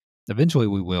astounding. Eventually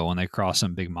we will. When they cross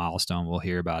some big milestone, we'll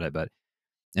hear about it. But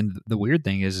and the weird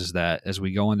thing is that as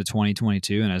we go into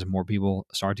 2022 and as more people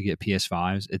start to get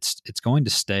PS5s, it's going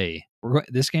to stay.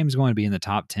 This game is going to be in the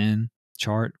top 10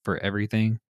 chart for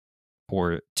everything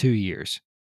for 2 years.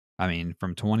 I mean,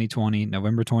 from 2020,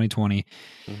 November 2020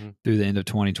 Mhm. through the end of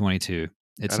 2022.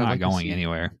 It's And I'd not like to going see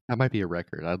anywhere. that might be a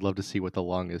record. I'd love to see what the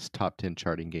longest top 10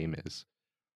 charting game is.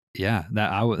 Yeah,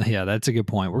 that's a good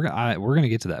point. We're gonna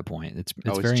get to that point. It's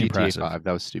Oh, it's very GTA impressive. 5.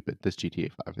 That was stupid. That's GTA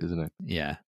 5, isn't it?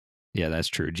 Yeah. Yeah, that's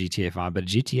true. GTA 5, but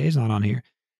GTA is not on here.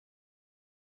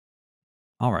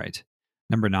 All right.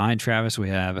 Number 9, Travis, we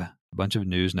have a bunch of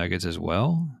news nuggets as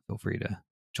well. Feel free to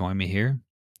join me here.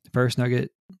 First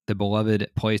nugget, the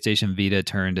beloved PlayStation Vita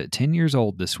turned 10 years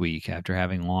old this week after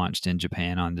having launched in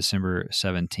Japan on December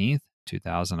 17th,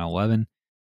 2011.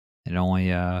 It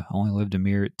only lived a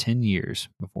mere 10 years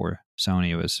before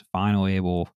Sony was finally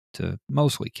able to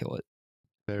mostly kill it.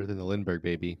 Better than the Lindbergh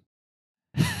baby.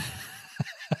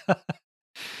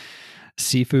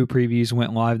 Sifu previews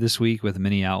went live this week with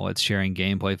many outlets sharing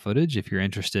gameplay footage if you're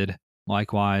interested.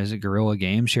 Likewise, Guerrilla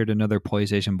Games shared another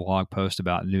PlayStation blog post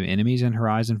about new enemies in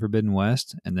Horizon Forbidden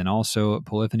West. And then also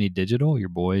Polyphony Digital, your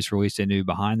boys, released a new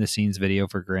behind the scenes video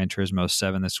for Gran Turismo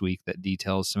 7 this week that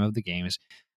details some of the game's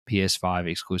PS5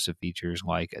 exclusive features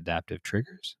like adaptive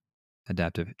triggers.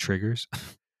 Adaptive triggers?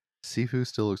 Sifu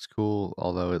still looks cool,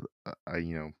 although I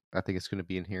think it's going to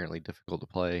be inherently difficult to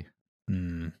play.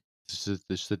 Hmm. It's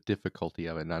just the difficulty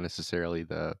of it, not necessarily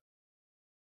the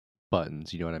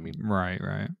buttons. You know what I mean? Right,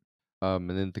 right. And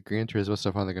then the Gran Turismo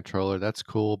stuff on the controller, that's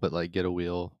cool, but like get a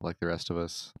wheel like the rest of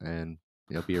us and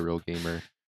be a real gamer.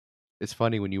 It's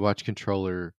funny when you watch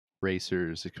controller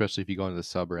racers, especially if you go into the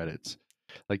subreddits,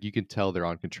 like you can tell they're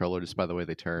on controller just by the way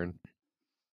they turn.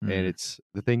 And Mm, it's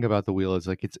the thing about the wheel is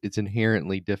like it's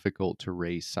inherently difficult to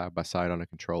race side by side on a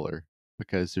controller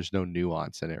because there's no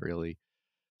nuance in it really.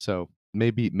 So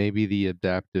maybe the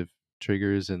adaptive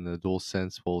triggers and the dual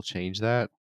sense will change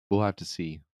that. We'll have to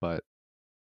see, but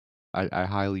I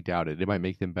highly doubt it. It might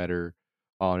make them better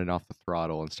on and off the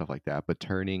throttle and stuff like that. But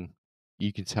turning,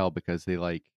 you can tell because they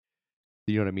like,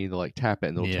 you know what I mean? They'll like tap it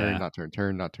and they'll turn, yeah. not turn,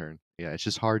 turn, not turn. Yeah, it's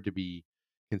just hard to be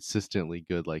consistently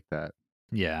good like that.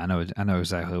 Yeah, I know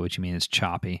exactly what you mean. It's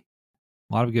choppy.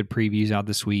 A lot of good previews out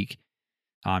this week.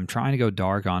 I'm trying to go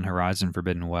dark on Horizon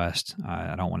Forbidden West.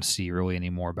 I don't want to see really any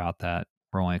more about that.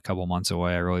 We're only a couple months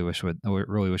away. I really wish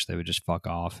they would just fuck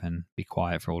off and be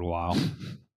quiet for a little while.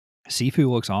 Sifu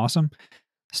looks awesome.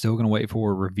 Still gonna wait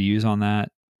for reviews on that.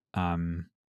 Um,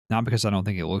 Not because I don't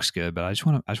think it looks good, but I just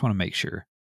want to make sure.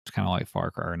 It's kind of like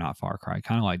Far Cry or not Far Cry,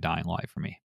 kind of like Dying Light for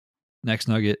me. Next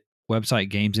nugget,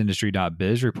 website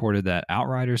gamesindustry.biz reported that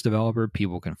Outriders developer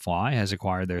People Can Fly has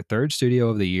acquired their third studio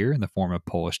of the year in the form of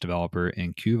Polish developer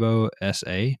Incuvo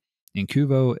SA.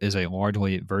 Incuvo is a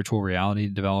largely virtual reality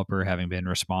developer, having been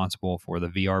responsible for the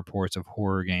VR ports of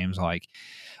horror games like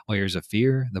Layers of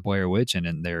Fear, The Blair Witch,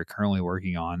 and they're currently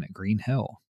working on Green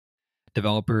Hill.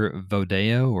 Developer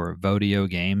Vodeo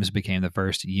Games became the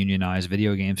first unionized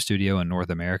video game studio in North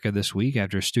America this week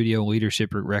after studio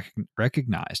leadership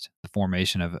recognized the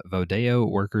formation of Vodeo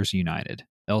Workers United.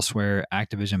 Elsewhere,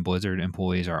 Activision Blizzard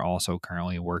employees are also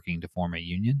currently working to form a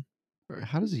union.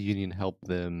 How does a union help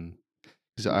them?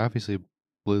 Because obviously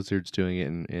Blizzard's doing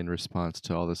it in response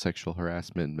to all the sexual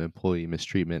harassment and employee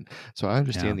mistreatment. So I Yeah,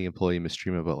 understand the employee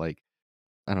mistreatment, but like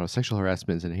I don't know, sexual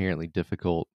harassment is inherently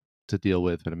difficult to deal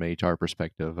with from an HR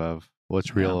perspective of what's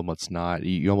yeah, real and what's not.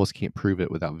 You almost can't prove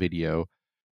it without video.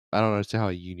 I don't understand how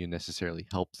a union necessarily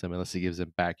helps them unless it gives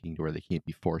them backing to where they can't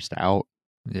be forced out.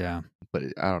 yeah. But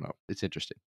I don't know. It's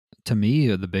interesting. To me,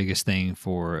 the biggest thing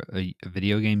for a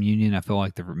video game union, I feel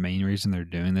like the main reason they're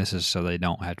doing this is so they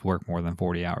don't have to work more than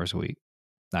 40 hours a week.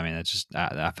 I mean, that's just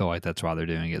I feel like that's why they're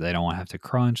doing it. They don't want to have to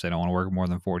crunch. They don't want to work more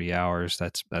than 40 hours.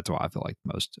 That's why I feel like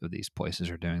most of these places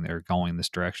are doing. They're going this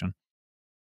direction.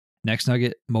 Next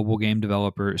nugget, mobile game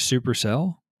developer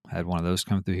Supercell had one of those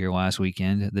come through here last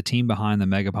weekend. The team behind the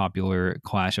mega popular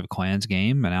Clash of Clans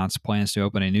game announced plans to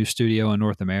open a new studio in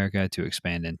North America to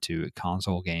expand into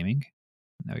console gaming.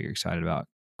 I know you're excited about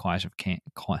Clash of Clans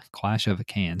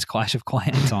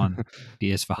on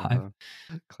PS5.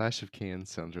 uh-huh. Clash of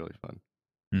Cans sounds really fun.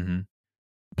 Mm-hmm.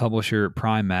 Publisher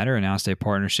Prime Matter announced a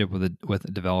partnership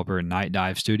with developer Night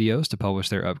Dive Studios to publish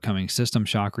their upcoming System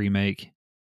Shock remake.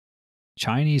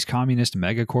 Chinese communist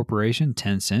mega corporation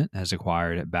Tencent has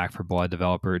acquired Back for Blood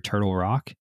developer Turtle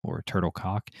Rock or Turtle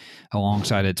Cock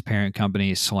alongside its parent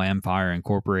company Slamfire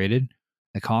Incorporated.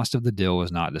 The cost of the deal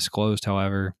was not disclosed,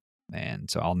 however,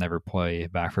 and so I'll never play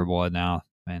Back for Blood now,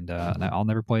 and I'll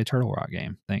never play a Turtle Rock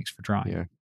game. Thanks for trying. Yeah.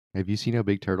 Have you seen how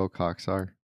big turtle cocks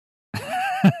are?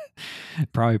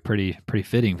 Probably pretty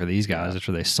fitting for these guys Yeah.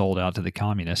 after they sold out to the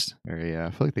communists. Or, yeah.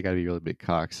 I feel like they got to be really big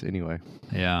cocks. Anyway.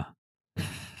 Yeah.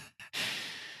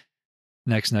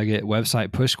 Next nugget,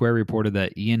 website Push Square reported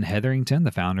that Ian Hetherington,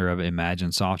 the founder of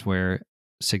Imagine Software,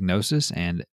 Psygnosis,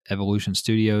 and Evolution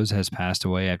Studios, has passed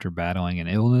away after battling an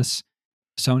illness.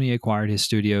 Sony acquired his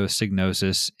studio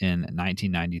Psygnosis in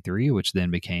 1993, which then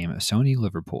became Sony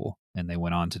Liverpool, and they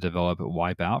went on to develop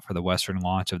Wipeout for the Western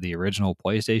launch of the original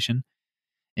PlayStation.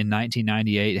 In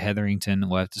 1998, Hetherington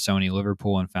left Sony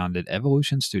Liverpool and founded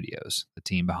Evolution Studios, the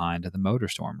team behind the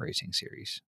MotorStorm racing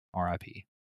series. RIP.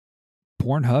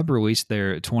 Pornhub released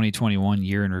their 2021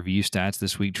 year in review stats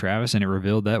this week, Travis, and it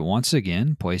revealed that once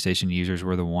again, PlayStation users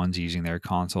were the ones using their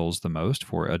consoles the most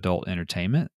for adult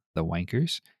entertainment, the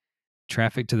wankers.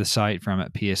 Traffic to the site from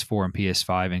PS4 and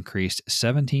PS5 increased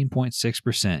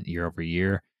 17.6% year over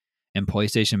year, and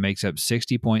PlayStation makes up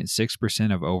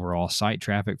 60.6% of overall site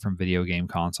traffic from video game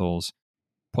consoles.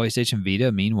 PlayStation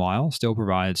Vita, meanwhile, still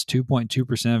provides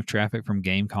 2.2% of traffic from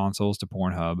game consoles to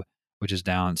Pornhub, which is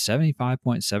down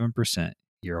 75.7%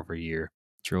 year over year.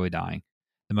 It's really dying.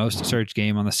 The most searched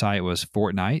game on the site was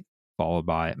Fortnite, followed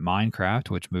by Minecraft,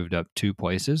 which moved up 2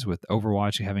 places, with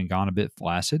Overwatch having gone a bit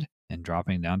flaccid and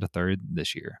dropping down to 3rd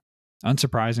this year.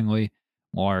 Unsurprisingly,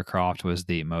 Lara Croft was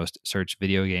the most searched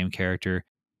video game character,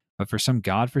 but for some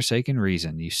godforsaken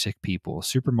reason, you sick people,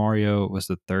 Super Mario was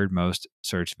the 3rd most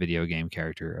searched video game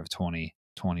character of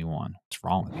 2021. What's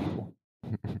wrong with people?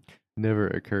 Never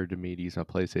occurred to me to use my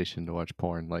PlayStation to watch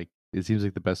porn. Like It seems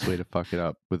like the best way to fuck it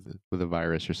up with a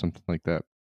virus or something like that.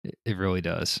 It really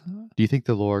does. Do you think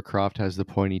the Lara Croft has the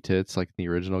pointy tits like in the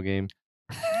original game?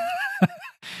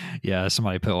 Yeah,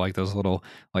 somebody put like those little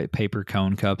like paper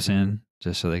cone cups Mhm. in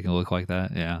just so they can look like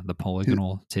that. Yeah, the 'Cause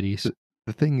polygonal titties.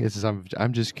 the thing is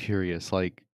I'm just curious,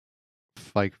 like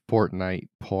Fortnite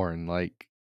porn, like,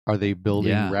 are they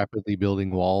Yeah. rapidly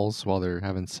building walls while they're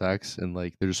having sex and,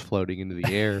 like, they're just floating into the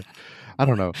air? I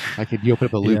don't know. Like, could you open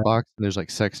up a Yeah. loot box and there's, like,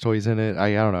 sex toys in it?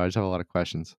 I don't know, I just have a lot of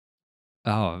questions.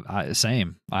 Oh,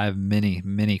 same. I have many,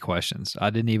 many questions. I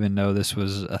didn't even know this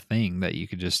was a thing that you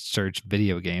could just search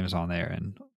video games on there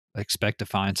and expect to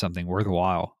find something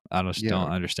worthwhile. I just don't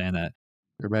Yeah, understand that.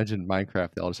 imagine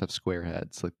Minecraft, they all just have square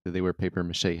heads, like, they wear paper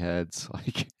mache heads,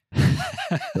 like,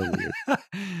 so weird.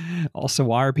 Also,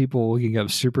 why are people looking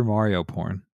up Super Mario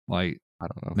porn? Like, I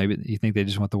don't know. maybe you think they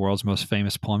just want the world's most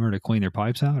famous plumber to clean their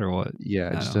pipes out, or what? Yeah,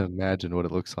 I just don't to know. imagine what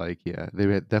it looks like, yeah. They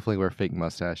would definitely wear fake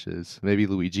mustaches. Maybe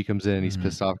Luigi comes in and he's Mhm.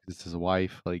 pissed off 'cause it's his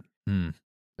wife, like, Mm,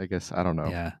 I guess I don't know.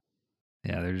 yeah,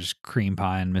 yeah. They're just cream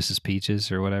pie and Mrs.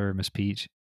 Peaches or whatever, Miss Peach.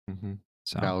 Mhm.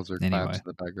 So Bowser claps anyway. in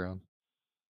the background.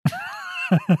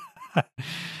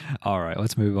 All right,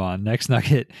 let's move on. Next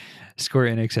nugget: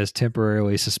 Square Enix has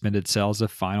temporarily suspended sales of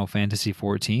Final Fantasy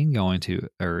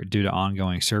XIV due to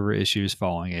ongoing server issues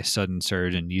following a sudden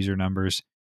surge in user numbers.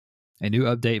 A new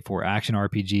update for action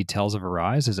RPG Tales of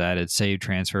Arise has added save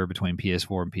transfer between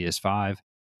PS4 and PS5.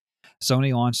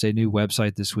 Sony launched a new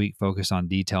website this week focused on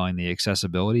detailing the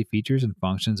accessibility features and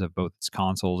functions of both its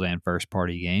consoles and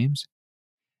first-party games.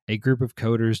 A group of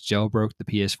coders jailbroke the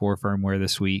PS4 firmware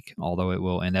this week. Although it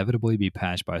will inevitably be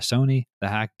patched by Sony, the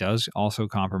hack does also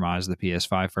compromise the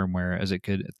PS5 firmware, as it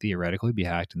could theoretically be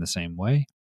hacked in the same way.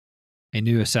 A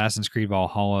new Assassin's Creed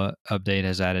Valhalla update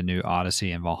has added new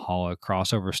Odyssey and Valhalla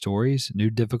crossover stories, new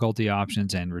difficulty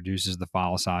options, and reduces the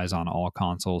file size on all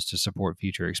consoles to support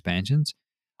future expansions,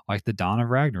 like the Dawn of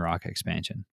Ragnarok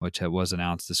expansion, which was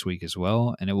announced this week as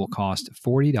well, and it will cost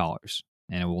 $40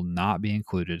 and it will not be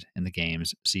included in the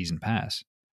game's season pass.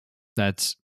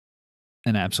 That's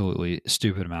an absolutely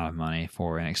stupid amount of money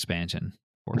for an expansion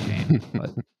for a game,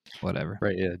 but whatever.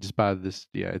 Right, yeah, just buy this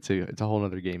yeah, it's a whole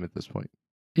other game at this point.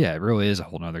 Yeah, it really is a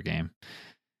whole nother game.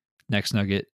 Next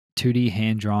nugget: 2D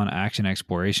hand drawn action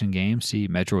exploration game. See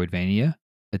Metroidvania,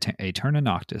 Eterna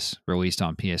Noctis, released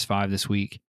on PS5 this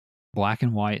week. Black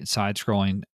and white side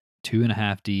scrolling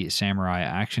 2.5D samurai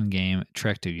action game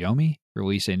Trek to Yomi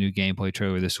released a new gameplay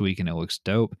trailer this week and it looks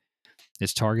dope.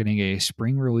 It's targeting a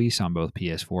spring release on both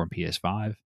PS4 and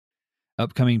PS5.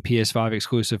 Upcoming PS5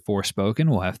 exclusive Forspoken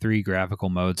will have 3 graphical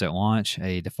modes at launch: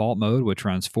 a default mode, which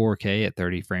runs 4K at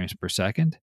 30 frames per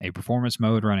second, a performance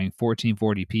mode running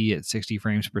 1440p at 60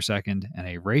 frames per second, and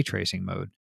a ray tracing mode,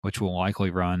 which will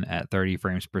likely run at 30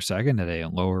 frames per second at a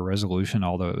lower resolution,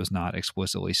 although it was not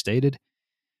explicitly stated.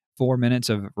 4 minutes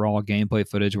of raw gameplay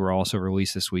footage were also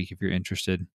released this week if you're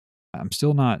interested. I'm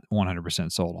still not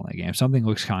 100% sold on that game. Something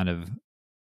looks kind of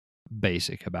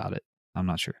basic about it. I'm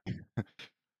not sure.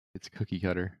 It's cookie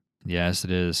cutter. Yes,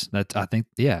 it is. I think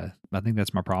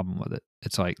that's my problem with it.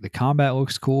 It's like the combat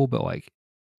looks cool, but like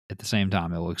at the same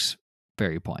time, it looks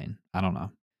very plain. I don't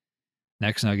know.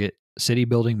 Next nugget: city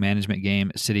building management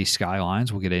game City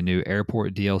Skylines will get a new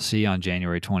airport DLC on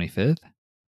January 25th.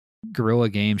 Guerrilla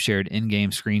Games shared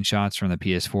in-game screenshots from the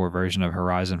PS4 version of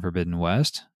Horizon Forbidden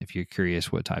West. If you're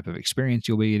curious what type of experience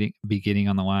you'll be getting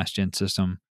on the last gen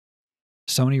system.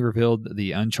 Sony revealed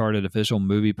the Uncharted official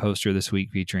movie poster this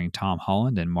week featuring Tom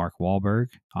Holland and Mark Wahlberg.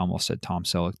 I almost said Tom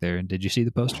Selleck there. Did you see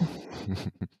the poster?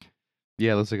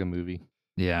 Yeah, it looks like a movie.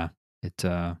 Yeah. It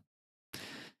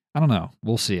I don't know.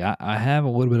 We'll see. I have a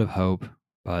little bit of hope,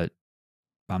 but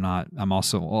I'm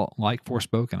also, well, like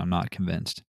Forspoken, I'm not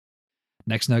convinced.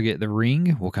 Next nugget: The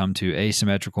Ring will come to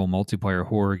asymmetrical multiplayer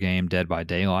horror game Dead by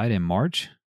Daylight in March.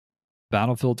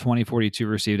 Battlefield 2042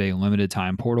 received a limited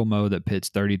time portal mode that pits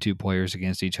 32 players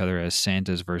against each other as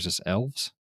Santas versus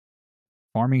elves.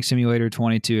 Farming Simulator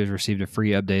 22 has received a free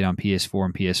update on PS4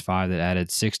 and PS5 that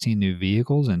added 16 new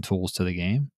vehicles and tools to the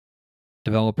game.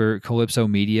 Developer Calypso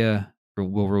Media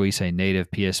will release a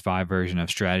native PS5 version of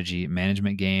strategy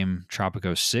management game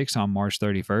Tropico 6 on March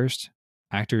 31st.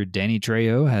 Actor Danny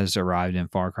Trejo has arrived in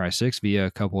Far Cry 6 via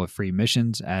a couple of free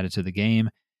missions added to the game.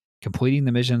 Completing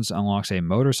the missions unlocks a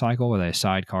motorcycle with a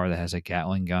sidecar that has a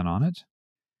Gatling gun on it.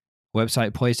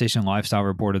 Website PlayStation Lifestyle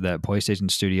reported that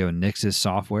PlayStation Studio Nixxes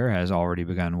Software has already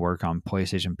begun work on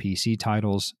PlayStation PC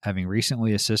titles, having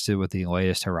recently assisted with the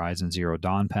latest Horizon Zero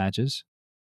Dawn patches.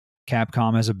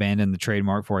 Capcom has abandoned the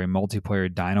trademark for a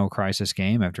multiplayer Dino Crisis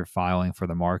game after filing for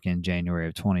the mark in January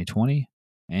of 2020.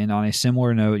 And on a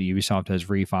similar note, Ubisoft has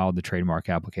refiled the trademark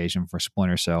application for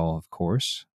Splinter Cell, of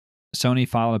course. Sony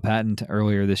filed a patent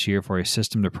earlier this year for a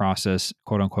system to process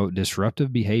quote unquote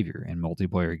disruptive behavior in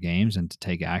multiplayer games and to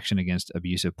take action against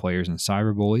abusive players and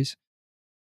cyberbullies.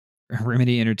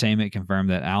 Remedy Entertainment confirmed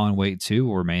that Alan Wake 2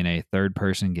 will remain a third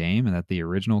person game and that the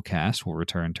original cast will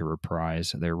return to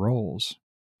reprise their roles.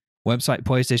 Website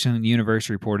PlayStation Universe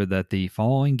reported that the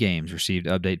following games received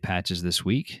update patches this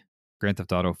week: Grand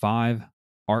Theft Auto 5,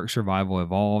 Ark Survival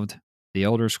Evolved, The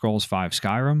Elder Scrolls V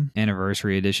Skyrim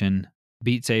Anniversary Edition,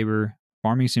 Beat Saber,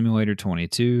 Farming Simulator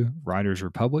 22, Riders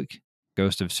Republic,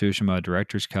 Ghost of Tsushima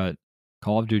Director's Cut,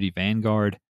 Call of Duty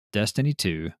Vanguard, Destiny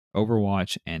 2,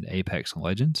 Overwatch, and Apex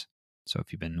Legends. So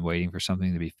if you've been waiting for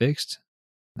something to be fixed,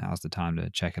 now's the time to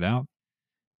check it out.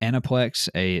 Aniplex,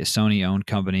 a Sony-owned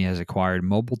company, has acquired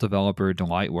mobile developer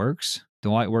Delightworks.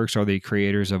 Delightworks are the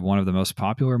creators of one of the most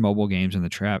popular mobile games in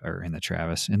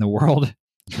the world,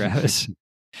 Travis,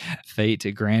 Fate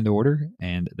Grand Order,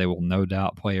 and they will no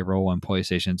doubt play a role in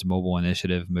PlayStation's mobile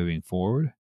initiative moving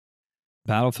forward.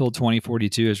 Battlefield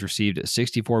 2042 has received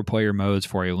 64-player modes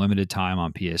for a limited time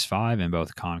on PS5 in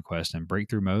both Conquest and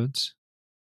Breakthrough modes.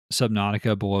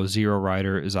 Subnautica Below Zero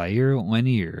writer Zaire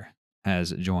Lanier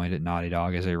has joined Naughty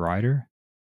Dog as a writer.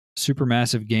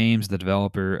 Supermassive Games, the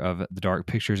developer of the Dark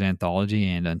Pictures anthology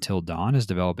and Until Dawn, is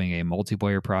developing a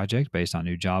multiplayer project based on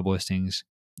new job listings.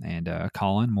 And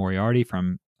Colin Moriarty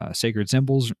from Sacred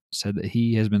Symbols said that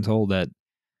he has been told that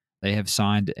they have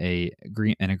signed an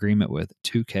agreement with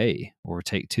 2K or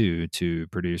Take-Two to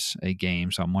produce a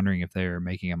game. So I'm wondering if they're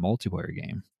making a multiplayer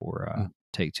game for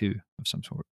Take-Two of some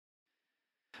sort.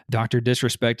 Dr.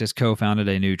 Disrespect has co-founded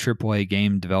a new AAA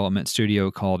game development studio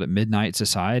called Midnight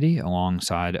Society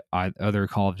alongside other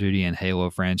Call of Duty and Halo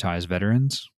franchise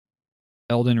veterans.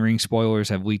 Elden Ring spoilers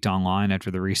have leaked online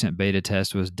after the recent beta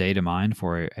test was data mined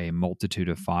for a multitude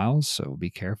of files, so be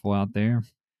careful out there.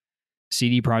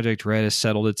 CD Projekt Red has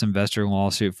settled its investor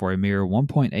lawsuit for a mere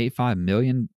 $1.85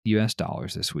 million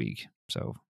this week.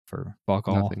 So for fuck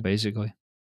all, basically.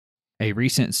 A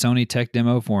recent Sony tech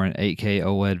demo for an 8K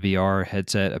OLED VR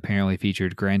headset apparently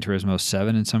featured Gran Turismo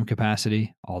 7 in some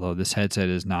capacity, although this headset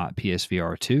is not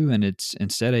PSVR 2, and it's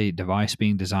instead a device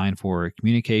being designed for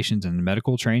communications and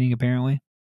medical training, apparently.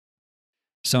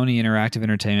 Sony Interactive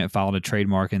Entertainment filed a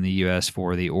trademark in the U.S.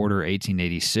 for The Order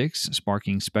 1886,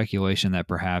 sparking speculation that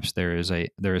perhaps there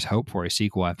is hope for a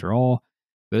sequel after all,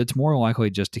 but it's more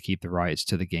likely just to keep the rights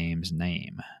to the game's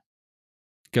name.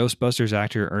 Ghostbusters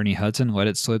actor Ernie Hudson let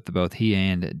it slip that both he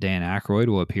and Dan Aykroyd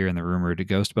will appear in the rumored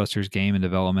Ghostbusters game in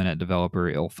development at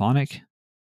developer IllFonic.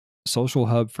 Social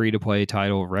Hub free-to-play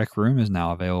title Rec Room is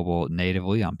now available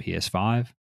natively on PS5.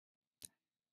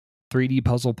 3D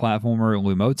puzzle platformer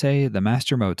Lumote, The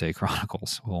Master Mote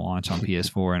Chronicles, will launch on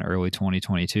PS4 in early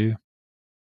 2022.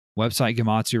 Website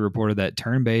Gematsu reported that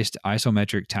turn-based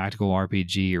isometric tactical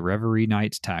RPG Reverie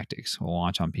Knights Tactics will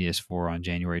launch on PS4 on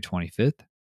January 25th.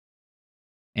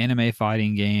 Anime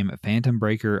fighting game Phantom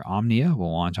Breaker Omnia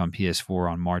will launch on PS4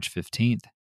 on March 15th.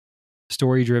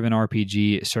 Story-driven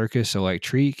RPG Circus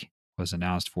Electrique was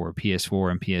announced for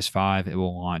PS4 and PS5. It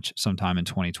will launch sometime in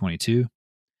 2022.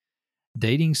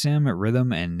 Dating sim,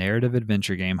 rhythm, and narrative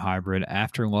adventure game hybrid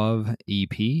After Love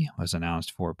EP was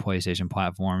announced for PlayStation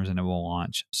platforms, and it will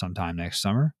launch sometime next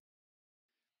summer.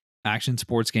 Action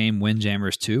sports game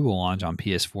Windjammers 2 will launch on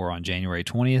PS4 on January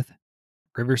 20th.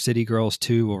 River City Girls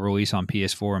 2 will release on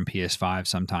PS4 and PS5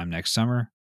 sometime next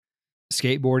summer.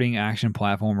 Skateboarding action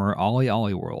platformer Ollie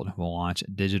Ollie World will launch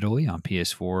digitally on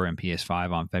PS4 and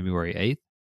PS5 on February 8th.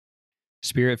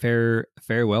 Spiritfarer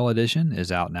Farewell Edition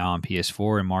is out now on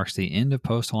PS4 and marks the end of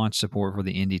post-launch support for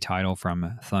the indie title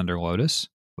from Thunder Lotus,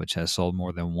 which has sold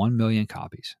more than 1 million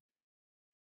copies.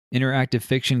 Interactive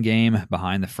fiction game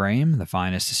Behind the Frame, The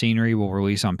Finest Scenery will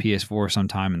release on PS4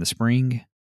 sometime in the spring.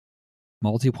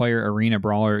 Multiplayer arena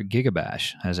brawler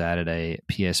Gigabash has added a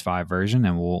PS5 version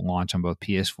and will launch on both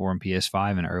PS4 and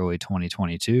PS5 in early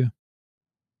 2022.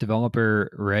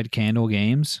 Developer Red Candle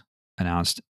Games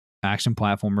announced action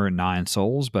platformer Nine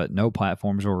Souls, but no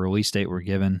platforms or release date were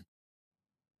given.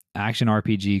 Action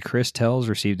RPG Chris Tells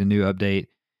received a new update,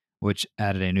 which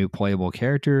added a new playable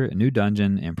character, a new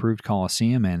dungeon, improved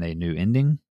Coliseum, and a new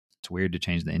ending. It's weird to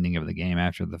change the ending of the game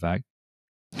after the fact.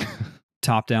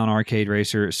 Top-down arcade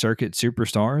racer Circuit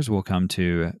Superstars will come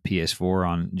to PS4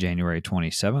 on January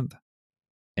 27th.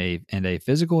 A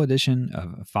physical edition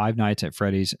of Five Nights at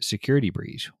Freddy's Security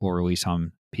Breach will release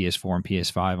on PS4 and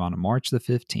PS5 on March the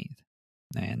 15th.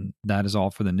 And that is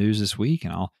all for the news this week,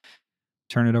 and I'll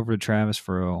turn it over to Travis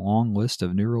for a long list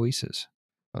of new releases.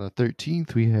 On the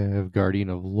 13th, we have Guardian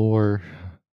of Lore,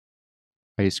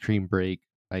 Ice Cream Break,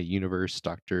 Universe,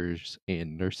 Doctors,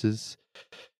 and Nurses.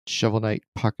 Shovel Knight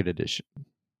Pocket Edition.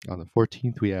 On the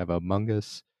 14th, we have Among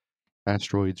Us,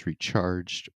 Asteroids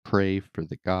Recharged, Pray for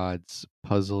the Gods,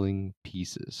 Puzzling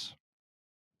Pieces.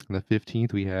 On the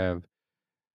 15th, we have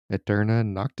Eterna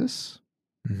Noctis,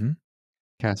 Mm-hmm.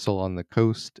 Castle on the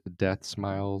Coast, Death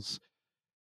Smiles,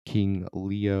 King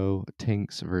Leo,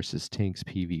 Tanks versus Tanks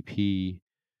PvP,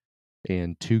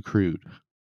 and Too Crude.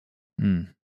 Mm.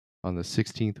 On the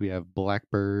 16th, we have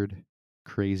Blackbird,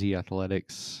 Crazy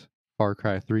Athletics, Far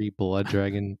Cry 3, Blood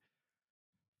Dragon,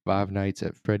 Five Nights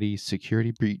at Freddy's,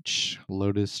 Security Breach,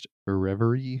 Lotus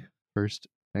Reverie, First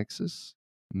Nexus,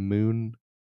 Moon,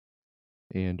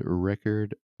 and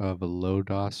Record of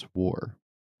Lodos War.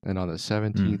 And on the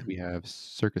 17th, we have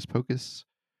Circus Pocus,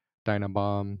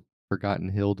 Dynabomb, Forgotten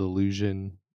Hill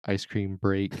Delusion, Ice Cream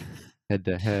Break, Head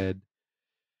to Head,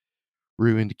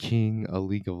 Ruined King, A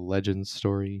League of Legends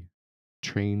story,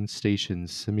 Train Station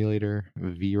Simulator,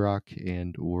 V-Rock,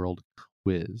 and World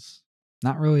Quiz.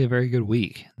 Not really a very good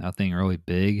week. Nothing really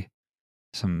big.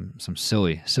 Some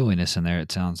silliness in there.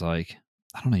 It sounds like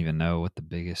I don't even know what the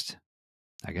biggest.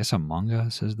 I guess Among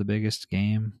Us is the biggest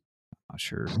game. I'm not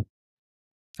sure.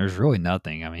 There's really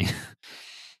nothing. I mean,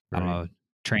 I don't Right. know.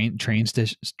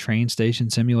 Train station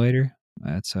simulator.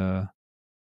 That's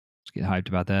let's get hyped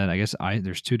about that. I guess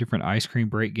there's two different ice cream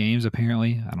break games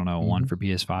apparently. I don't know, one for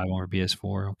PS5, one for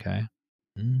PS4. Okay.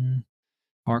 Mm.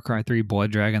 Far Cry 3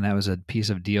 Blood Dragon. That was a piece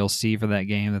of DLC for that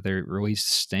game that they released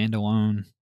standalone.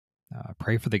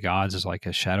 Pray for the Gods is like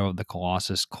a Shadow of the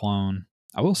Colossus clone.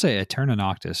 I will say Eterna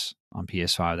Noctis on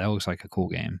PS5. That looks like a cool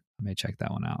game. I may check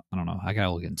that one out. I don't know. I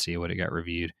gotta look and see what it got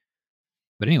reviewed.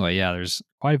 But anyway, yeah, there's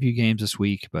quite a few games this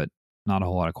week, but not a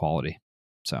whole lot of quality.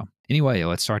 So anyway,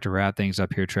 let's start to wrap things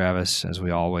up here, Travis, as we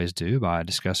always do, by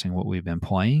discussing what we've been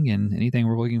playing and anything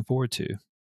we're looking forward to.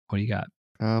 What do you got?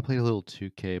 I played a little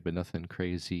 2K, but nothing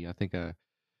crazy. I think I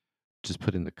just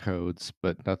put in the codes,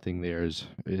 but nothing there is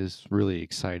really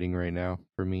exciting right now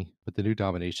for me. But the new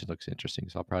Domination looks interesting,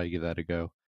 so I'll probably give that a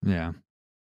go. Yeah.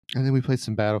 And then we played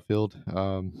some Battlefield.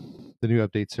 The new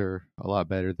updates are a lot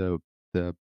better, though.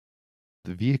 The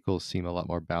vehicles seem a lot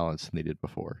more balanced than they did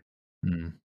before.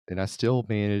 Mm. And I still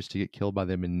manage to get killed by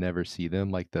them and never see them,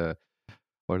 like the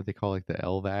what do they call, like the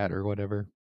LVAT or whatever.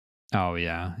 Oh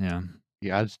yeah, yeah.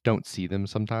 Yeah, I just don't see them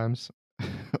sometimes,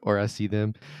 or I see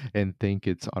them and think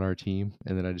it's on our team,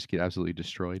 and then I just get absolutely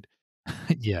destroyed.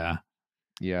 Yeah.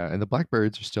 Yeah, and the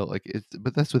Blackbirds are still like it's,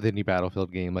 but that's with any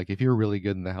Battlefield game. Like if you're really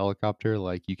good in the helicopter,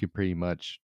 like you can pretty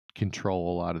much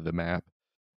control a lot of the map.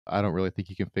 I don't really think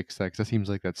you can fix that because that seems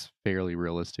like that's fairly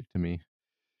realistic to me.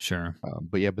 Sure.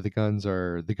 But yeah, but the guns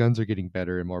are getting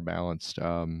better and more balanced.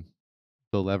 The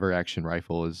lever action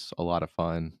rifle is a lot of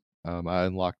fun. I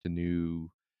unlocked a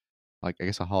new, like I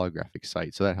guess a holographic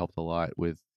sight, so that helped a lot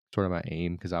with sort of my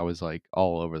aim because I was like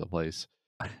all over the place.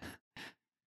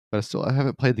 But I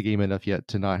haven't played the game enough yet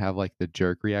to not have like the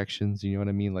jerk reactions. You know what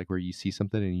I mean? Like where you see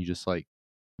something and you just like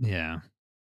Yeah.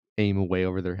 aim way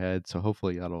over their head. So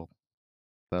hopefully that'll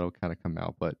kind of come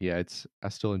out. But yeah, I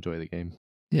still enjoy the game.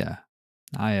 Yeah.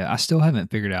 I still haven't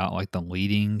figured out like the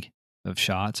leading of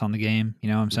shots on the game. You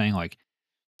know what I'm saying? Like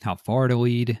how far to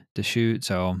lead to shoot.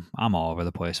 So I'm all over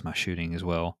the place in my shooting as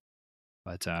well.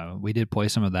 But we did play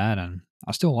some of that, and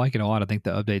I still like it a lot. I think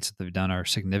the updates that they've done are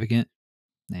significant,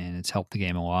 and it's helped the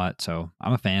game a lot. So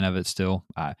I'm a fan of it still.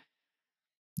 I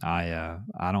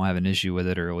don't have an issue with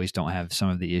it, or at least don't have some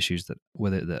of the issues that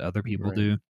with it that other people Right.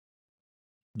 do.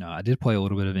 No, I did play a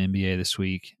little bit of NBA this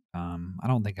week. I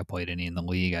don't think I played any in the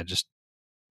league. I just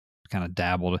kind of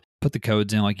dabbled, put the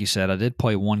codes in, like you said. I did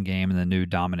play one game in the new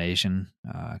Domination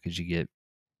because you get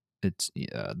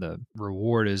the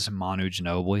reward is Manu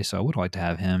Ginobili, so I would like to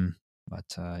have him, but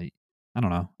I don't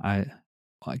know. I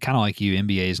kind of like you.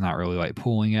 NBA is not really like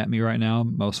pulling at me right now,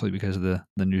 mostly because of the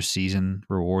new season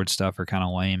reward stuff are kind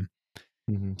of lame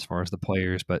Hmm. as far as the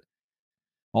players. But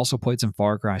also played some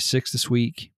Far Cry 6 this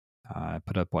week. I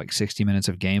put up like 60 minutes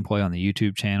of gameplay on the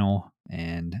YouTube channel,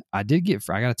 and I got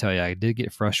to tell you, I did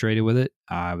get frustrated with it.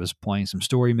 I was playing some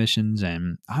story missions,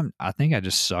 and I think I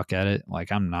just suck at it.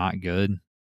 Like I'm not good,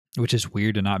 which is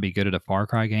weird to not be good at a Far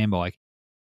Cry game, but like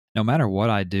no matter what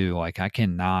I do, like I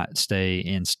cannot stay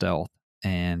in stealth.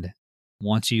 And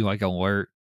once you like alert,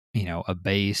 a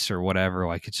base or whatever,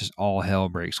 like it's just all hell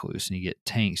breaks loose and you get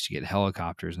tanks, you get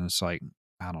helicopters, and it's like,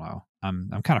 I don't know. I'm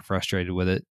kind of frustrated with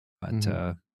it, but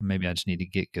Hmm. maybe I just need to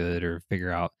get good or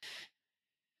figure out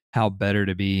how better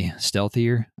to be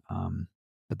stealthier.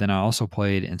 But then I also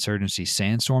played Insurgency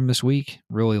Sandstorm this week.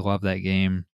 Really love that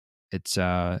game. It's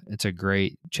a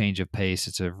great change of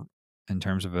pace. In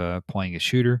terms of playing a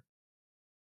shooter.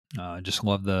 Just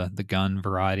love the gun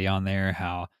variety on there,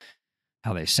 how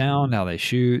they sound, how they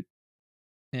shoot.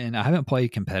 And I haven't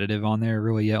played competitive on there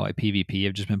really yet, like PvP.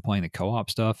 I've just been playing the co-op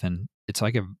stuff, and it's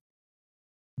like a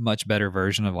much better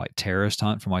version of like Terrorist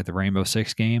Hunt from like the Rainbow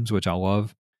Six games, which I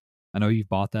love. I know you've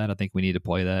bought that. I think we need to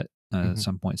play that at Mhm.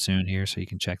 some point soon here, so you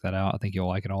can check that out. I think you'll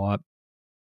like it a lot.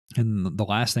 And the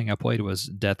last thing I played was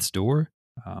Death's Door,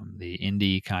 the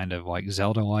indie kind of like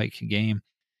Zelda-like game,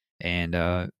 and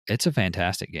it's a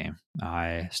fantastic game.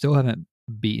 I still haven't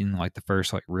beaten like the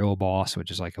first like real boss,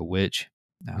 which is like a witch,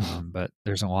 but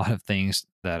there's a lot of things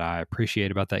that I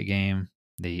appreciate about that game.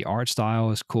 The art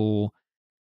style is cool,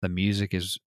 the music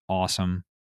is awesome,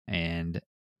 and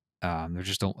there's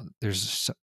just a, there's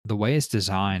the way it's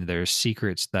designed. There's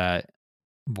secrets that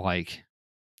like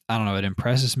I don't know. It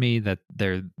impresses me that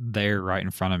they're there right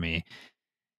in front of me,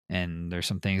 and there's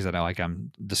some things that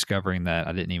I'm discovering that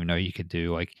I didn't even know you could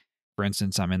do. Like for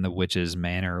instance, I'm in the witch's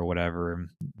manor or whatever. And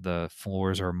the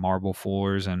floors are marble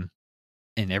floors, and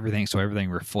everything, so everything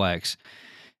reflects.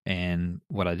 And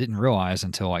what I didn't realize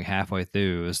until like halfway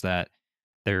through is that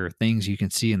there are things you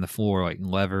can see in the floor, like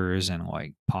levers and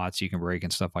like pots you can break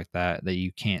and stuff like that, that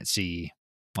you can't see,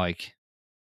 like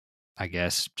I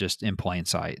guess just in plain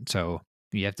sight. So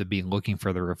you have to be looking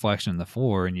for the reflection in the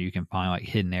floor, and you can find like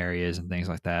hidden areas and things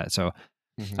like that. So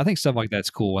Mhm. I think stuff like that's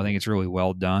cool. I think it's really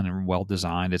well done and well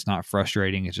designed. It's not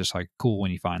frustrating. It's just like cool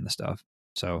when you find the stuff.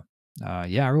 So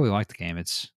yeah, I really like the game.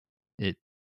 It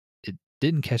it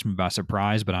didn't catch me by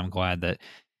surprise, but I'm glad that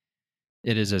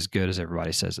it is as good as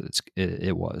everybody says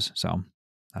it was. So,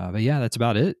 but yeah, that's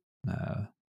about it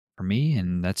for me,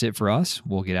 and that's it for us.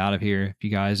 We'll get out of here. If you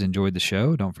guys enjoyed the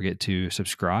show, don't forget to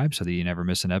subscribe so that you never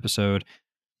miss an episode.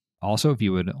 Also, if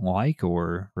you would like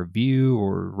or review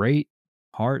or rate,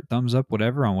 heart, thumbs up,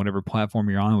 whatever on whatever platform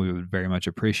you're on, we would very much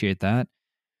appreciate that.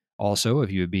 Also,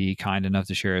 if you would be kind enough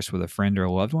to share us with a friend or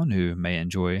a loved one who may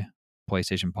enjoy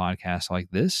PlayStation podcasts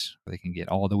like this, where they can get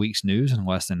all the week's news in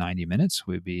less than 90 minutes,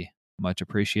 we'd be much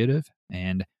appreciative.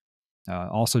 And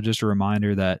also, just a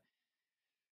reminder that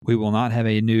we will not have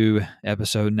a new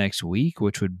episode next week,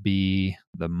 which would be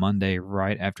the Monday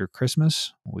right after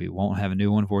Christmas. We won't have a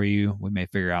new one for you. We may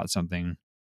figure out something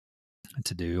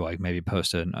to do, like maybe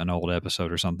post an old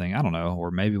episode or something. I don't know,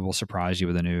 or maybe we'll surprise you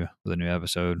with a new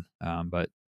episode. But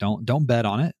don't bet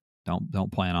on it.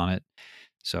 Don't plan on it.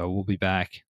 So we'll be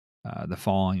back the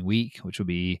following week, which will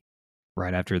be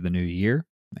right after the new year,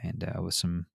 and with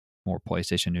some more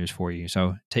PlayStation news for you.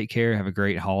 So take care. Have a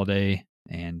great holiday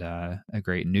and a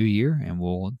great new year, and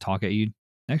we'll talk at you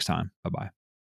next time. Bye bye.